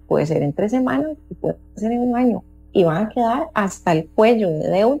mañana, puede ser en 3 semanas, y puede ser en 1 año. Y van a quedar hasta el cuello de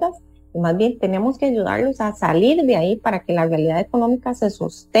deudas. Y más bien tenemos que ayudarlos a salir de ahí para que la realidad económica se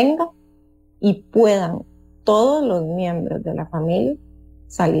sostenga y puedan todos los miembros de la familia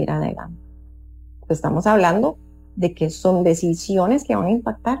salir adelante. Estamos hablando de que son decisiones que van a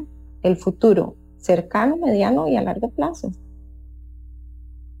impactar el futuro cercano, mediano y a largo plazo.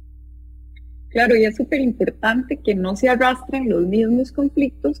 Claro, y es súper importante que no se arrastren los mismos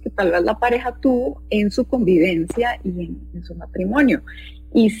conflictos que tal vez la pareja tuvo en su convivencia y en su matrimonio.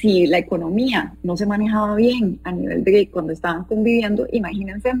 Y si la economía no se manejaba bien a nivel de cuando estaban conviviendo,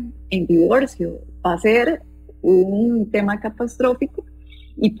 imagínense en divorcio, va a ser un tema catastrófico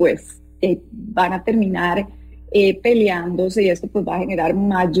y pues van a terminar peleándose y esto pues va a generar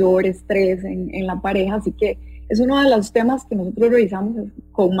mayor estrés en la pareja, así que es uno de los temas que nosotros revisamos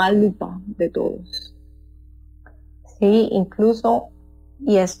con más lupa de todos. Sí, incluso,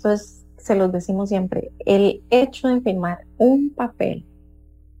 y esto es, se los decimos siempre, el hecho de firmar un papel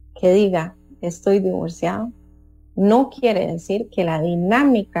que diga estoy divorciado, no quiere decir que la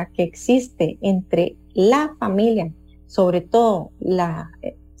dinámica que existe entre la familia, sobre todo la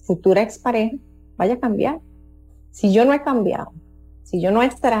futura expareja, vaya a cambiar. Si yo no he cambiado, si yo no he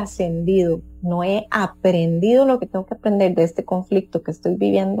trascendido, no he aprendido lo que tengo que aprender de este conflicto que estoy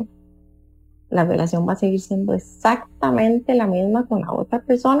viviendo, la relación va a seguir siendo exactamente la misma con la otra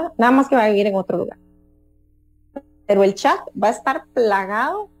persona, nada más que va a vivir en otro lugar. Pero el chat va a estar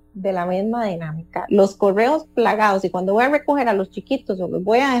plagado de la misma dinámica, los correos plagados, y cuando voy a recoger a los chiquitos o los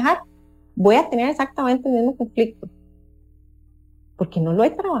voy a dejar, voy a tener exactamente el mismo conflicto, porque no lo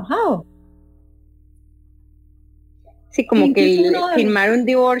he trabajado. Sí, como que firmar un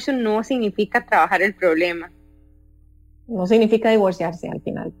divorcio no significa trabajar el problema. No significa divorciarse al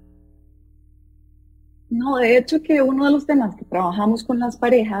final. No, de hecho que uno de los temas que trabajamos con las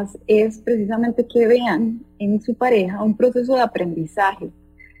parejas es precisamente que vean en su pareja un proceso de aprendizaje.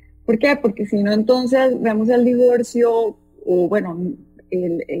 ¿Por qué? Porque si no, entonces vemos el divorcio o bueno,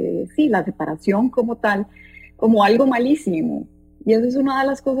 sí, la separación como tal, como algo malísimo. Y eso es una de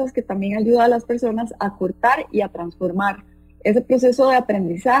las cosas que también ayuda a las personas a cortar y a transformar ese proceso de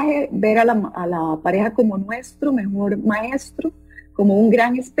aprendizaje, ver a la pareja como nuestro mejor maestro, como un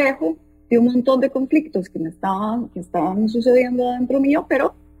gran espejo de un montón de conflictos que estaban sucediendo dentro mío,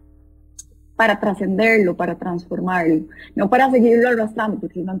 pero para trascenderlo, para transformarlo, no para seguirlo arrastrando,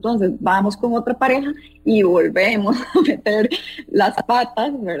 porque si no, entonces vamos con otra pareja y volvemos a meter las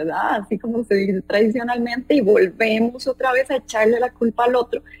patas, ¿verdad? Así como se dice tradicionalmente, y volvemos otra vez a echarle la culpa al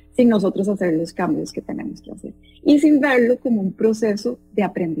otro sin nosotros hacer los cambios que tenemos que hacer. Y sin verlo como un proceso de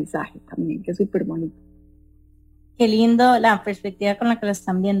aprendizaje también, que es súper bonito. Qué lindo la perspectiva con la que lo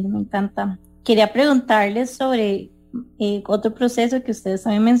están viendo, me encanta. Quería preguntarles sobre otro proceso que ustedes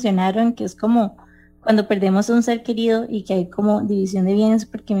también mencionaron, que es como cuando perdemos a un ser querido y que hay como división de bienes,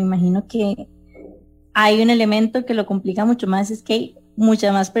 porque me imagino que hay un elemento que lo complica mucho más, es que hay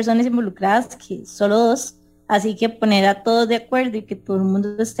muchas más personas involucradas que solo 2, así que poner a todos de acuerdo y que todo el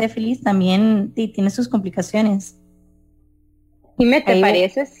mundo esté feliz también tiene sus complicaciones. Jimé, ¿te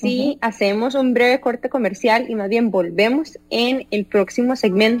parece si hacemos un breve corte comercial y más bien volvemos en el próximo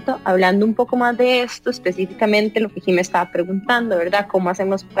segmento hablando un poco más de esto, específicamente lo que Jimé estaba preguntando, ¿verdad? ¿Cómo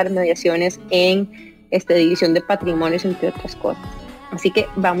hacemos para mediaciones en división de patrimonios, entre otras cosas? Así que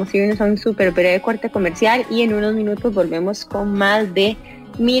vamos a irnos a un súper breve corte comercial y en unos minutos volvemos con más de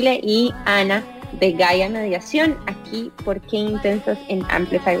Mile y Ana de Gaia Mediación, aquí por Qué Intensas en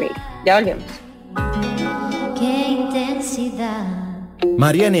Amplify Radio. Ya volvemos. Qué intensidad.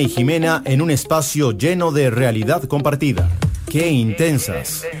 Mariana y Jimena en un espacio lleno de realidad compartida. Qué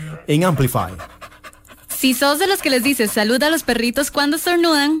intensas en Amplify. Si sos de los que les dices salud a los perritos cuando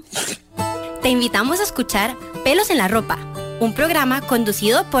estornudan, Te invitamos a escuchar Pelos en la Ropa, un programa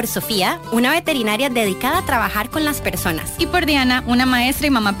conducido por Sofía, una veterinaria dedicada a trabajar con las personas. Y por Diana, una maestra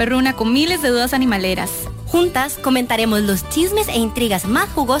y mamá perruna con miles de dudas animaleras. Juntas comentaremos los chismes e intrigas más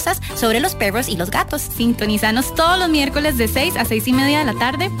jugosas sobre los perros y los gatos. Sintonizanos todos los miércoles de 6 a 6:30 de la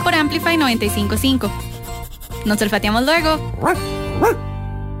tarde por Amplify 95.5. Nos olfateamos luego.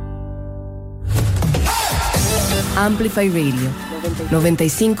 Amplify Radio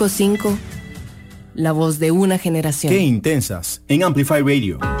 95.5, la voz de una generación. Qué intensas en Amplify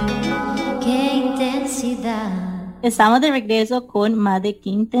Radio. Qué intensidad. Estamos de regreso con más de Qué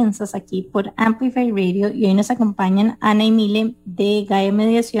Intensas aquí por Amplify Radio y hoy nos acompañan Ana y Mile de Gaia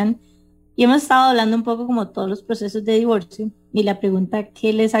Mediación y hemos estado hablando un poco como todos los procesos de divorcio y la pregunta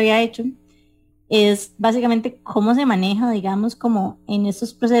que les había hecho es básicamente cómo se maneja, digamos, como en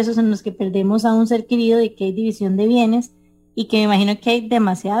estos procesos en los que perdemos a un ser querido y que hay división de bienes y que me imagino que hay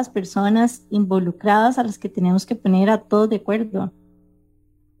demasiadas personas involucradas a las que tenemos que poner a todos de acuerdo.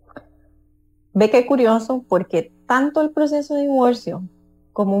 Ve qué curioso, porque tanto el proceso de divorcio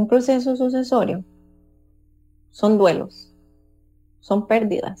como un proceso sucesorio son duelos, son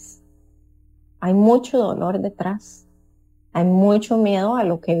pérdidas. Hay mucho dolor detrás, hay mucho miedo a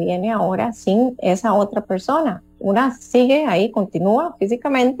lo que viene ahora sin esa otra persona. Una sigue ahí, continúa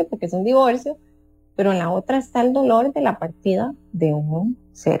físicamente porque es un divorcio, pero en la otra está el dolor de la partida de un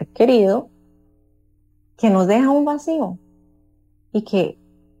ser querido que nos deja un vacío y que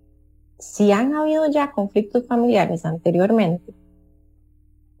si han habido ya conflictos familiares anteriormente,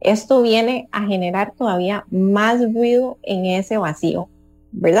 esto viene a generar todavía más ruido en ese vacío,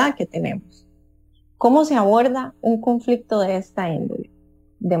 ¿verdad? Que tenemos. ¿Cómo se aborda un conflicto de esta índole?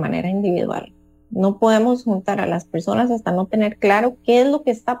 De manera individual. No podemos juntar a las personas hasta no tener claro qué es lo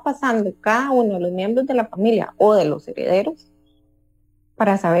que está pasando cada uno de los miembros de la familia o de los herederos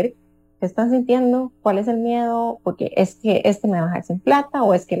para saber qué están sintiendo, cuál es el miedo, porque es que este me va a dejar sin plata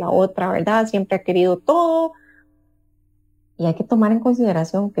o es que la otra, ¿verdad? Siempre ha querido todo. Y hay que tomar en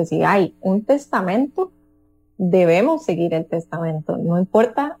consideración que si hay un testamento, debemos seguir el testamento, no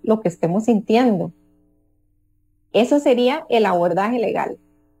importa lo que estemos sintiendo. Eso sería el abordaje legal.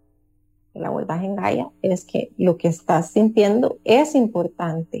 El abordaje en Gaia es que lo que estás sintiendo es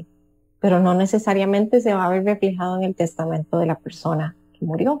importante, pero no necesariamente se va a ver reflejado en el testamento de la persona que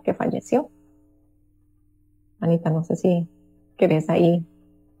murió, que falleció. Anita, no sé si querés ahí.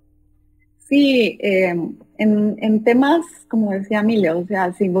 Sí, en temas, como decía Emilia, o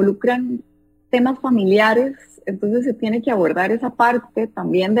sea, se involucran temas familiares, entonces se tiene que abordar esa parte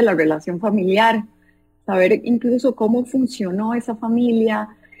también de la relación familiar, saber incluso cómo funcionó esa familia,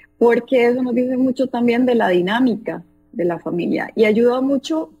 porque eso nos dice mucho también de la dinámica de la familia y ayuda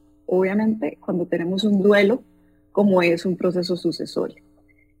mucho, obviamente, cuando tenemos un duelo, como es un proceso sucesorio.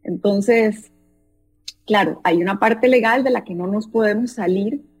 Entonces, claro, hay una parte legal de la que no nos podemos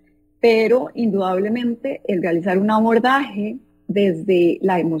salir, pero indudablemente el realizar un abordaje desde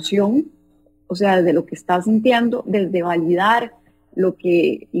la emoción, o sea, desde lo que estás sintiendo, desde validar lo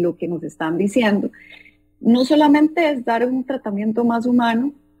que nos están diciendo, no solamente es dar un tratamiento más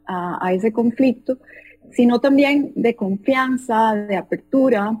humano a ese conflicto, sino también de confianza, de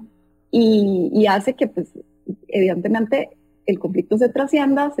apertura, y hace que, pues, evidentemente, el conflicto se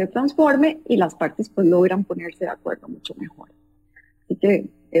trascienda, se transforme y las partes pues logran ponerse de acuerdo mucho mejor. Así que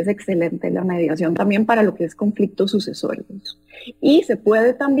es excelente la mediación también para lo que es conflictos sucesorios. Y se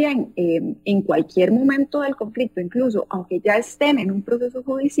puede también en cualquier momento del conflicto, incluso aunque ya estén en un proceso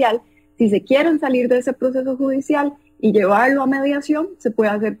judicial, si se quieren salir de ese proceso judicial y llevarlo a mediación, se puede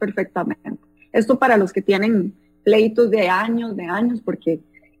hacer perfectamente. Esto para los que tienen pleitos de años, porque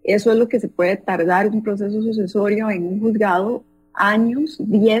eso es lo que se puede tardar un proceso sucesorio en un juzgado, años,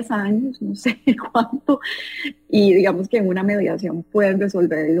 10 años, no sé cuánto, y digamos que en una mediación pueden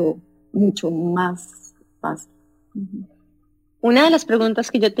resolverlo mucho más fácil. Una de las preguntas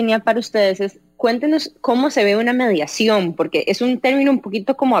que yo tenía para ustedes es, cuéntenos cómo se ve una mediación, porque es un término un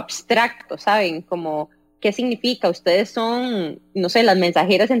poquito como abstracto, ¿saben? Como, ¿qué significa? Ustedes son, no sé, las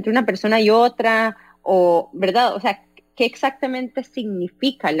mensajeras entre una persona y otra, o, ¿verdad? O sea, ¿qué exactamente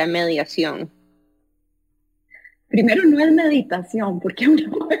significa la mediación? Primero, no es meditación, porque una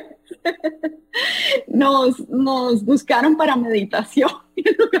vez nos buscaron para meditación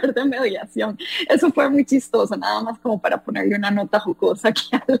en lugar de mediación. Eso fue muy chistoso, nada más como para ponerle una nota jocosa aquí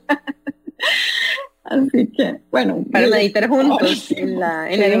Así que, bueno. Para meditar juntos sí, en la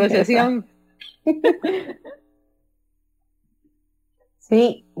negociación.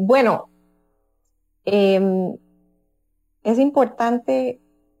 Sí, bueno, es importante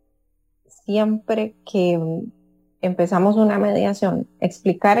siempre que empezamos una mediación,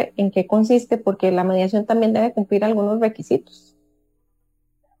 explicar en qué consiste, porque la mediación también debe cumplir algunos requisitos.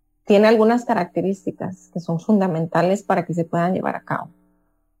 Tiene algunas características que son fundamentales para que se puedan llevar a cabo.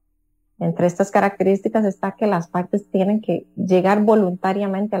 Entre estas características está que las partes tienen que llegar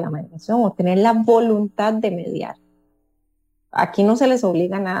voluntariamente a la mediación o tener la voluntad de mediar. Aquí no se les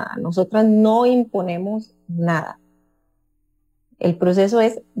obliga nada, nosotras no imponemos nada. El proceso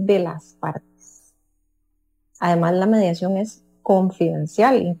es de las partes. Además, la mediación es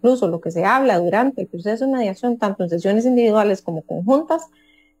confidencial, incluso lo que se habla durante el proceso de mediación, tanto en sesiones individuales como conjuntas,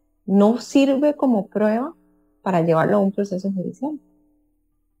 no sirve como prueba para llevarlo a un proceso judicial.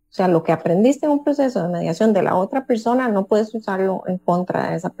 O sea, lo que aprendiste en un proceso de mediación de la otra persona, no puedes usarlo en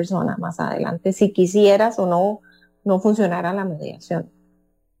contra de esa persona más adelante, si quisieras o no funcionara la mediación.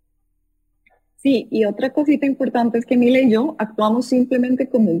 Sí, y otra cosita importante es que Mila y yo actuamos simplemente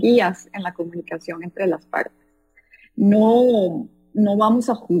como guías en la comunicación entre las partes. No vamos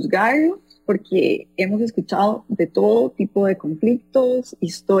a juzgarlos porque hemos escuchado de todo tipo de conflictos,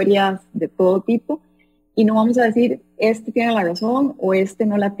 historias de todo tipo, y no vamos a decir, este tiene la razón o este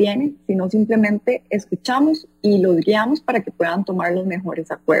no la tiene, sino simplemente escuchamos y los guiamos para que puedan tomar los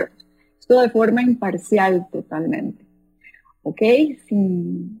mejores acuerdos. Esto de forma imparcial totalmente, ¿ok?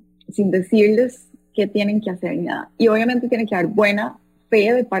 Sin decirles qué tienen que hacer ni nada. Y obviamente tiene que haber buena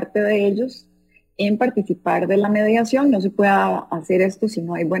fe de parte de ellos en participar de la mediación. No se puede hacer esto si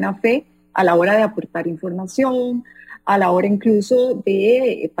no hay buena fe a la hora de aportar información, a la hora incluso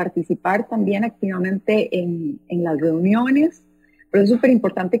de participar también activamente en las reuniones. Pero es súper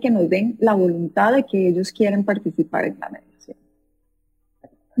importante que nos den la voluntad de que ellos quieren participar en la mediación.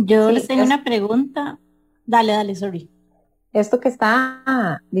 Yo les tengo una pregunta. Dale, sorry. Esto que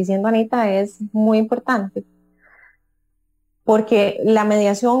está diciendo Anita es muy importante, porque la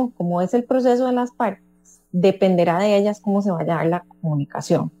mediación, como es el proceso de las partes, dependerá de ellas cómo se vaya a dar la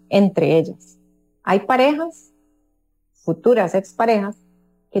comunicación entre ellas. Hay parejas, futuras exparejas,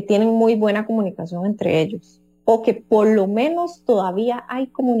 que tienen muy buena comunicación entre ellos, o que por lo menos todavía hay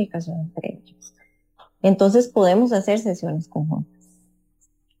comunicación entre ellos. Entonces podemos hacer sesiones conjuntas.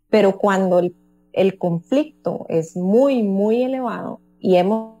 Pero cuando el conflicto es muy, muy elevado y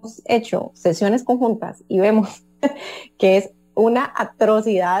hemos hecho sesiones conjuntas y vemos que es una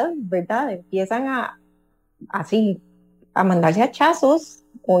atrocidad, ¿verdad? Empiezan a mandarse hachazos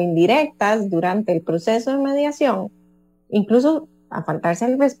o indirectas durante el proceso de mediación, incluso a faltarse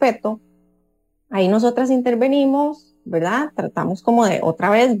el respeto. Ahí nosotras intervenimos, ¿verdad? Tratamos como de otra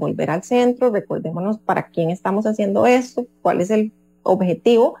vez volver al centro, recordémonos para quién estamos haciendo esto, cuál es el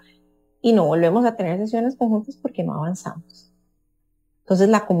objetivo, y no volvemos a tener sesiones conjuntas porque no avanzamos. Entonces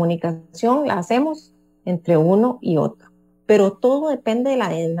la comunicación la hacemos entre uno y otro, pero todo depende de la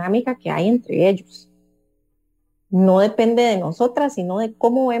dinámica que hay entre ellos. No depende de nosotras, sino de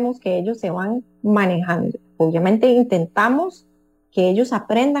cómo vemos que ellos se van manejando. Obviamente intentamos que ellos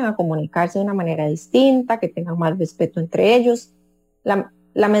aprendan a comunicarse de una manera distinta, que tengan más respeto entre ellos.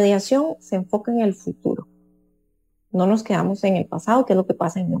 La mediación se enfoca en el futuro. No nos quedamos en el pasado, que es lo que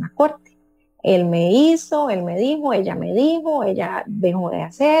pasa en una corte. Él me hizo, él me dijo, ella me dijo, ella dejó de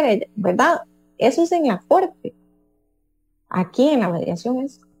hacer, ¿verdad? Eso es en la corte. Aquí en la mediación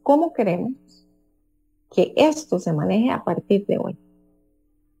es cómo queremos que esto se maneje a partir de hoy.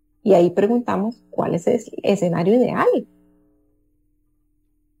 Y ahí preguntamos cuál es el escenario ideal.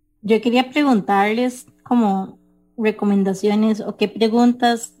 Yo quería preguntarles como recomendaciones o qué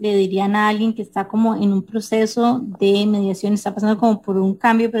preguntas le dirían a alguien que está como en un proceso de mediación, está pasando como por un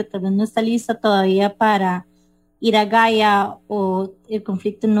cambio, pero tal vez no está lista todavía para ir a Gaia, o el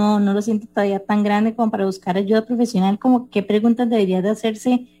conflicto no lo siente todavía tan grande como para buscar ayuda profesional. Como qué preguntas deberían de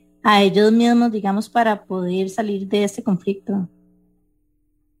hacerse a ellos mismos, digamos, para poder salir de este conflicto.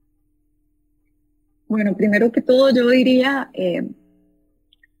 Bueno, primero que todo yo diría,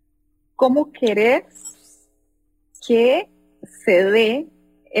 ¿cómo querés que se dé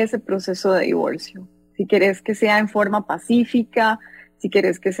ese proceso de divorcio? Si querés que sea en forma pacífica, si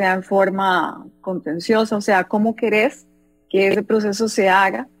querés que sea en forma contenciosa, o sea, ¿cómo querés que ese proceso se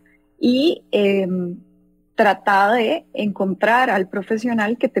haga? Y trata de encontrar al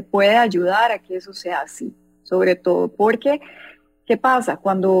profesional que te puede ayudar a que eso sea así, sobre todo porque, ¿qué pasa?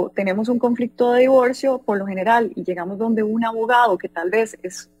 Cuando tenemos un conflicto de divorcio, por lo general, y llegamos donde un abogado que tal vez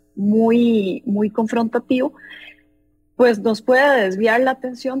es muy, muy confrontativo, pues nos puede desviar la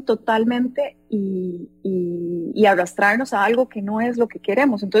atención totalmente y arrastrarnos a algo que no es lo que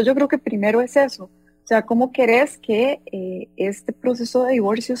queremos. Entonces yo creo que primero es eso, o sea, ¿cómo querés que este proceso de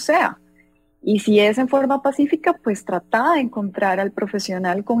divorcio sea? Y si es en forma pacífica, pues trata de encontrar al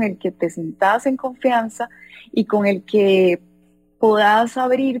profesional con el que te sientas en confianza y con el que puedas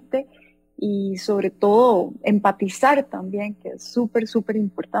abrirte y sobre todo empatizar también, que es súper, súper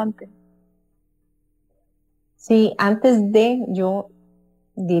importante. Sí, yo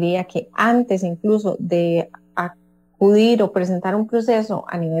diría que antes incluso de acudir o presentar un proceso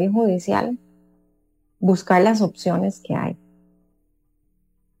a nivel judicial, buscar las opciones que hay.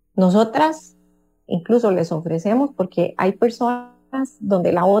 Nosotras incluso les ofrecemos, porque hay personas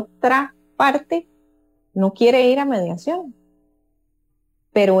donde la otra parte no quiere ir a mediación,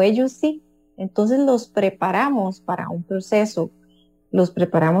 pero ellos sí. Entonces los preparamos para un proceso, los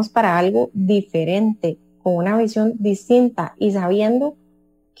preparamos para algo diferente, con una visión distinta y sabiendo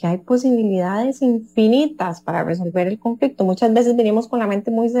que hay posibilidades infinitas para resolver el conflicto. Muchas veces venimos con la mente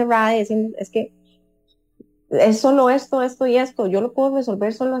muy cerrada y decimos, es que es solo esto, esto y esto, yo lo puedo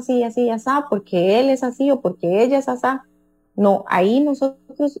resolver solo así, así y así, porque él es así o porque ella es así. No, ahí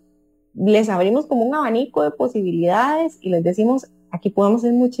nosotros les abrimos como un abanico de posibilidades y les decimos, aquí podemos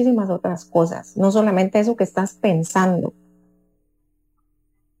hacer muchísimas otras cosas, no solamente eso que estás pensando.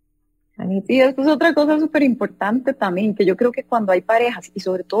 Sí, esto es otra cosa súper importante también, que yo creo que cuando hay parejas y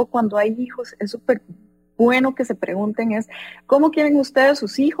sobre todo cuando hay hijos, es súper bueno que se pregunten es, ¿cómo quieren ustedes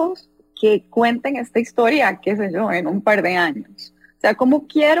sus hijos que cuenten esta historia, qué sé yo, en un par de años? O sea, ¿cómo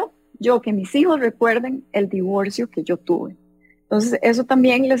quiero yo que mis hijos recuerden el divorcio que yo tuve? Entonces, eso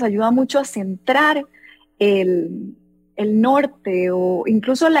también les ayuda mucho a centrar el norte o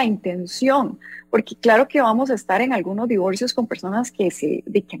incluso la intención, porque claro que vamos a estar en algunos divorcios con personas que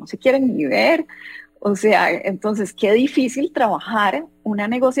no se quieren ni ver, o sea, entonces qué difícil trabajar una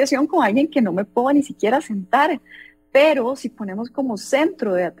negociación con alguien que no me puedo ni siquiera sentar, pero si ponemos como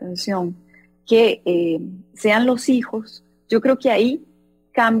centro de atención que sean los hijos, yo creo que ahí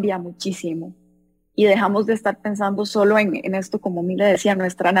cambia muchísimo. Y dejamos de estar pensando solo en esto, como Mila decía,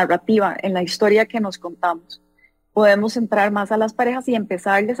 nuestra narrativa, en la historia que nos contamos. Podemos entrar más a las parejas y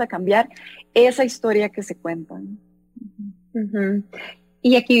empezarles a cambiar esa historia que se cuentan. Uh-huh.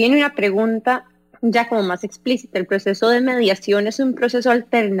 Y aquí viene una pregunta ya como más explícita. ¿El proceso de mediación es un proceso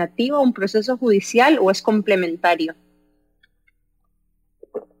alternativo a un proceso judicial o es complementario?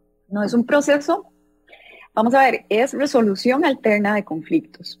 No, es un proceso, vamos a ver, es resolución alterna de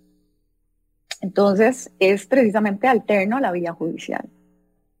conflictos. Entonces, es precisamente alterno a la vía judicial.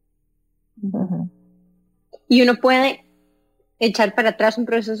 Uh-huh. Y uno puede echar para atrás un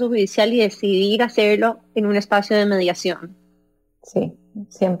proceso judicial y decidir hacerlo en un espacio de mediación. Sí,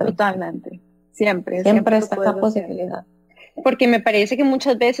 siempre. Totalmente. Siempre está esa posibilidad. Porque me parece que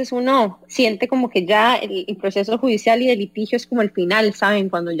muchas veces uno siente como que ya el proceso judicial y de litigio es como el final, ¿saben?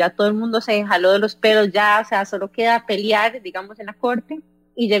 Cuando ya todo el mundo se jaló de los pelos, ya, o sea, solo queda pelear, digamos, en la corte.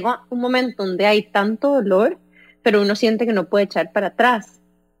 Y llega un momento donde hay tanto dolor, pero uno siente que no puede echar para atrás.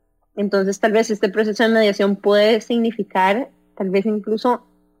 Entonces tal vez este proceso de mediación puede significar tal vez incluso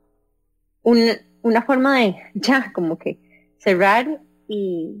una forma de ya como que cerrar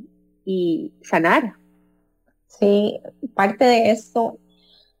y sanar. Sí, parte de esto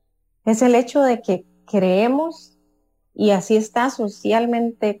es el hecho de que creemos, y así está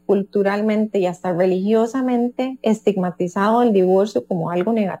socialmente, culturalmente y hasta religiosamente estigmatizado el divorcio como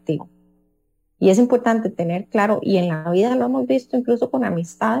algo negativo. Y es importante tener claro, y en la vida lo hemos visto incluso con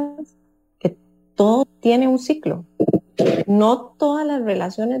amistades, que todo tiene un ciclo. No todas las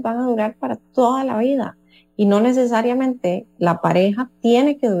relaciones van a durar para toda la vida. Y no necesariamente la pareja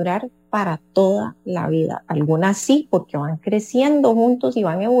tiene que durar para toda la vida. Algunas sí, porque van creciendo juntos y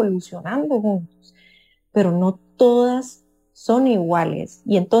van evolucionando juntos. Pero no todas son iguales.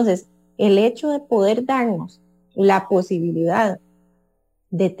 Y entonces, el hecho de poder darnos la posibilidad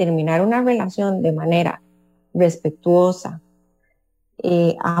de terminar una relación de manera respetuosa,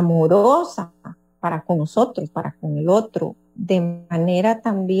 amorosa para con nosotros, para con el otro, de manera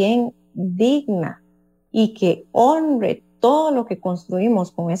también digna y que honre todo lo que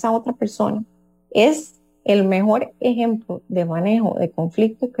construimos con esa otra persona, es el mejor ejemplo de manejo de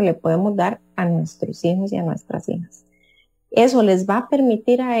conflicto que le podemos dar a nuestros hijos y a nuestras hijas. Eso les va a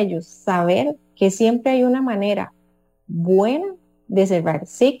permitir a ellos saber que siempre hay una manera buena de cerrar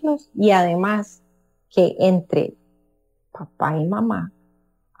ciclos y además que entre papá y mamá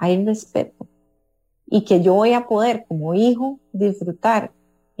hay respeto y que yo voy a poder como hijo disfrutar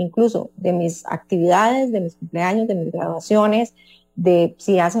incluso de mis actividades, de mis cumpleaños, de mis graduaciones, de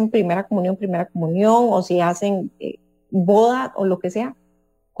si hacen primera comunión o si hacen boda o lo que sea,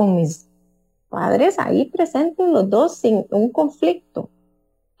 con mis padres ahí presentes los dos sin un conflicto.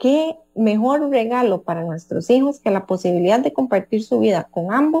 ¿Qué mejor regalo para nuestros hijos que la posibilidad de compartir su vida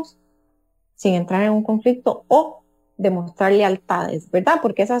con ambos sin entrar en un conflicto o demostrar lealtades, ¿verdad?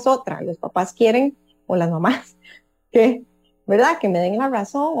 Porque esa es otra. Los papás quieren, o las mamás, que, ¿verdad? Que me den la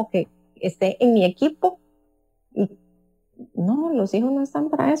razón o que esté en mi equipo. Y no, los hijos no están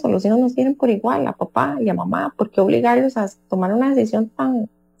para eso. Los hijos nos quieren por igual, a papá y a mamá. ¿Por qué obligarlos a tomar una decisión tan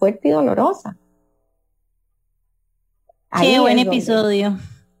fuerte y dolorosa? Qué buen episodio.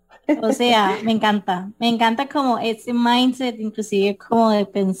 O sea, me encanta como ese mindset, inclusive como de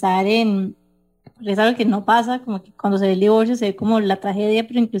pensar en, es algo que no pasa, como que cuando se ve el divorcio se ve como la tragedia,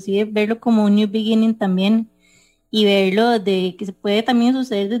 pero inclusive verlo como un new beginning también, y verlo de que se puede también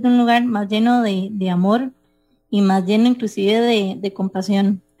suceder desde un lugar más lleno de amor y más lleno inclusive de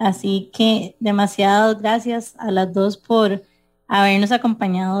compasión. Así que demasiadas gracias a las dos por habernos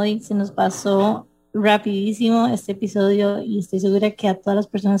acompañado hoy. Se nos pasó rapidísimo este episodio y estoy segura que a todas las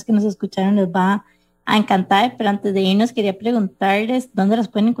personas que nos escucharon les va a encantar, pero antes de irnos quería preguntarles dónde las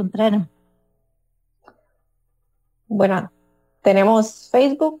pueden encontrar. Bueno, tenemos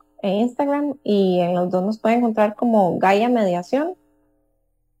Facebook e Instagram y en los dos nos pueden encontrar como Gaia Mediación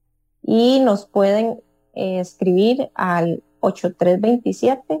y nos pueden escribir al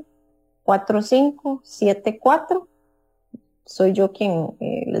 8327-4574. Soy yo quien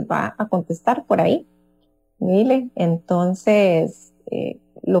les va a contestar por ahí. Mire, entonces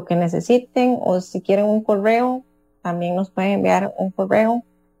lo que necesiten o si quieren un correo, también nos pueden enviar un correo.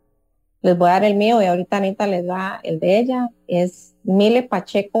 Les voy a dar el mío y ahorita Anita les da el de ella. Es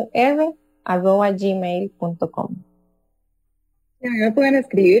milepachecor@gmail.com. A mí me pueden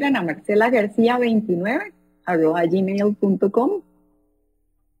escribir a anamarcelagarcia29@gmail.com.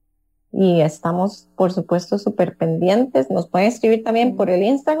 Y estamos, por supuesto, súper pendientes. Nos pueden escribir también por el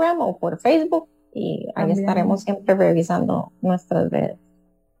Instagram o por Facebook y ahí también estaremos siempre revisando nuestras redes.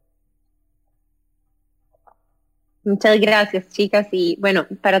 Muchas gracias, chicas. Y bueno,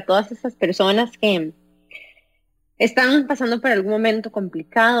 para todas esas personas que están pasando por algún momento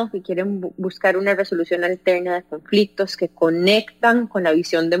complicado, que quieren buscar una resolución alterna de conflictos, que conectan con la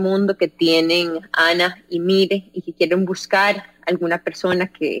visión de mundo que tienen Ana y Mire y que quieren buscar alguna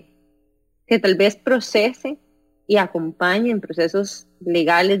persona que tal vez procese y acompañe en procesos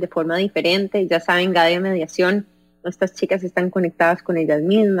legales de forma diferente. Ya saben, Gaia Mediación, estas chicas están conectadas con ellas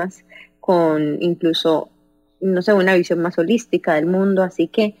mismas, con incluso, no sé, una visión más holística del mundo. Así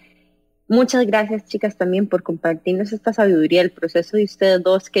que muchas gracias, chicas, también por compartirnos esta sabiduría del proceso de ustedes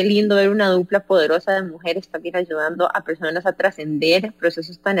dos. Qué lindo ver una dupla poderosa de mujeres también ayudando a personas a trascender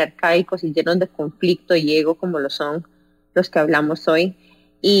procesos tan arcaicos y llenos de conflicto y ego como lo son los que hablamos hoy.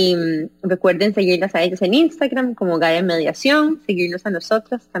 Y recuerden seguirlas a ellas en Instagram como Gaia Mediación, seguirnos a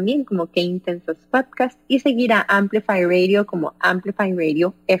nosotras también como Qué Intensos Podcast y seguir a Amplify Radio como Amplify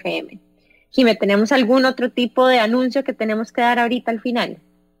Radio FM. Jimé, ¿tenemos algún otro tipo de anuncio que tenemos que dar ahorita al final?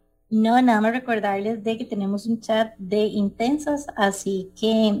 No, nada más recordarles de que tenemos un chat de intensas, así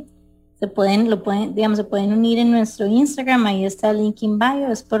que se pueden unir en nuestro Instagram, ahí está el link in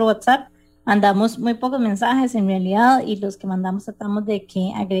bio, es por WhatsApp. Mandamos muy pocos mensajes en realidad y los que mandamos tratamos de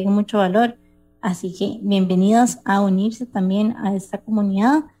que agreguen mucho valor. Así que bienvenidos a unirse también a esta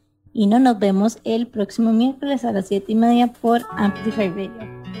comunidad y nos vemos el próximo miércoles a las 7:30 por Amplify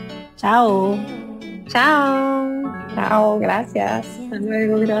Radio. Chao. Chao. Chao, gracias. Hasta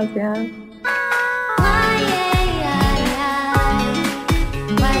luego, gracias.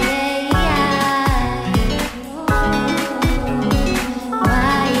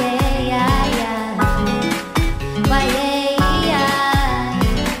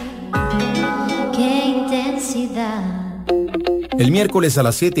 El miércoles a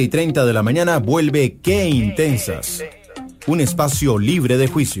las 7:30 de la mañana vuelve Qué Intensas, un espacio libre de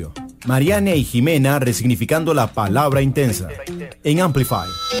juicio. Mariane y Jimena resignificando la palabra intensa en Amplify.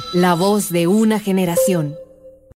 La voz de una generación.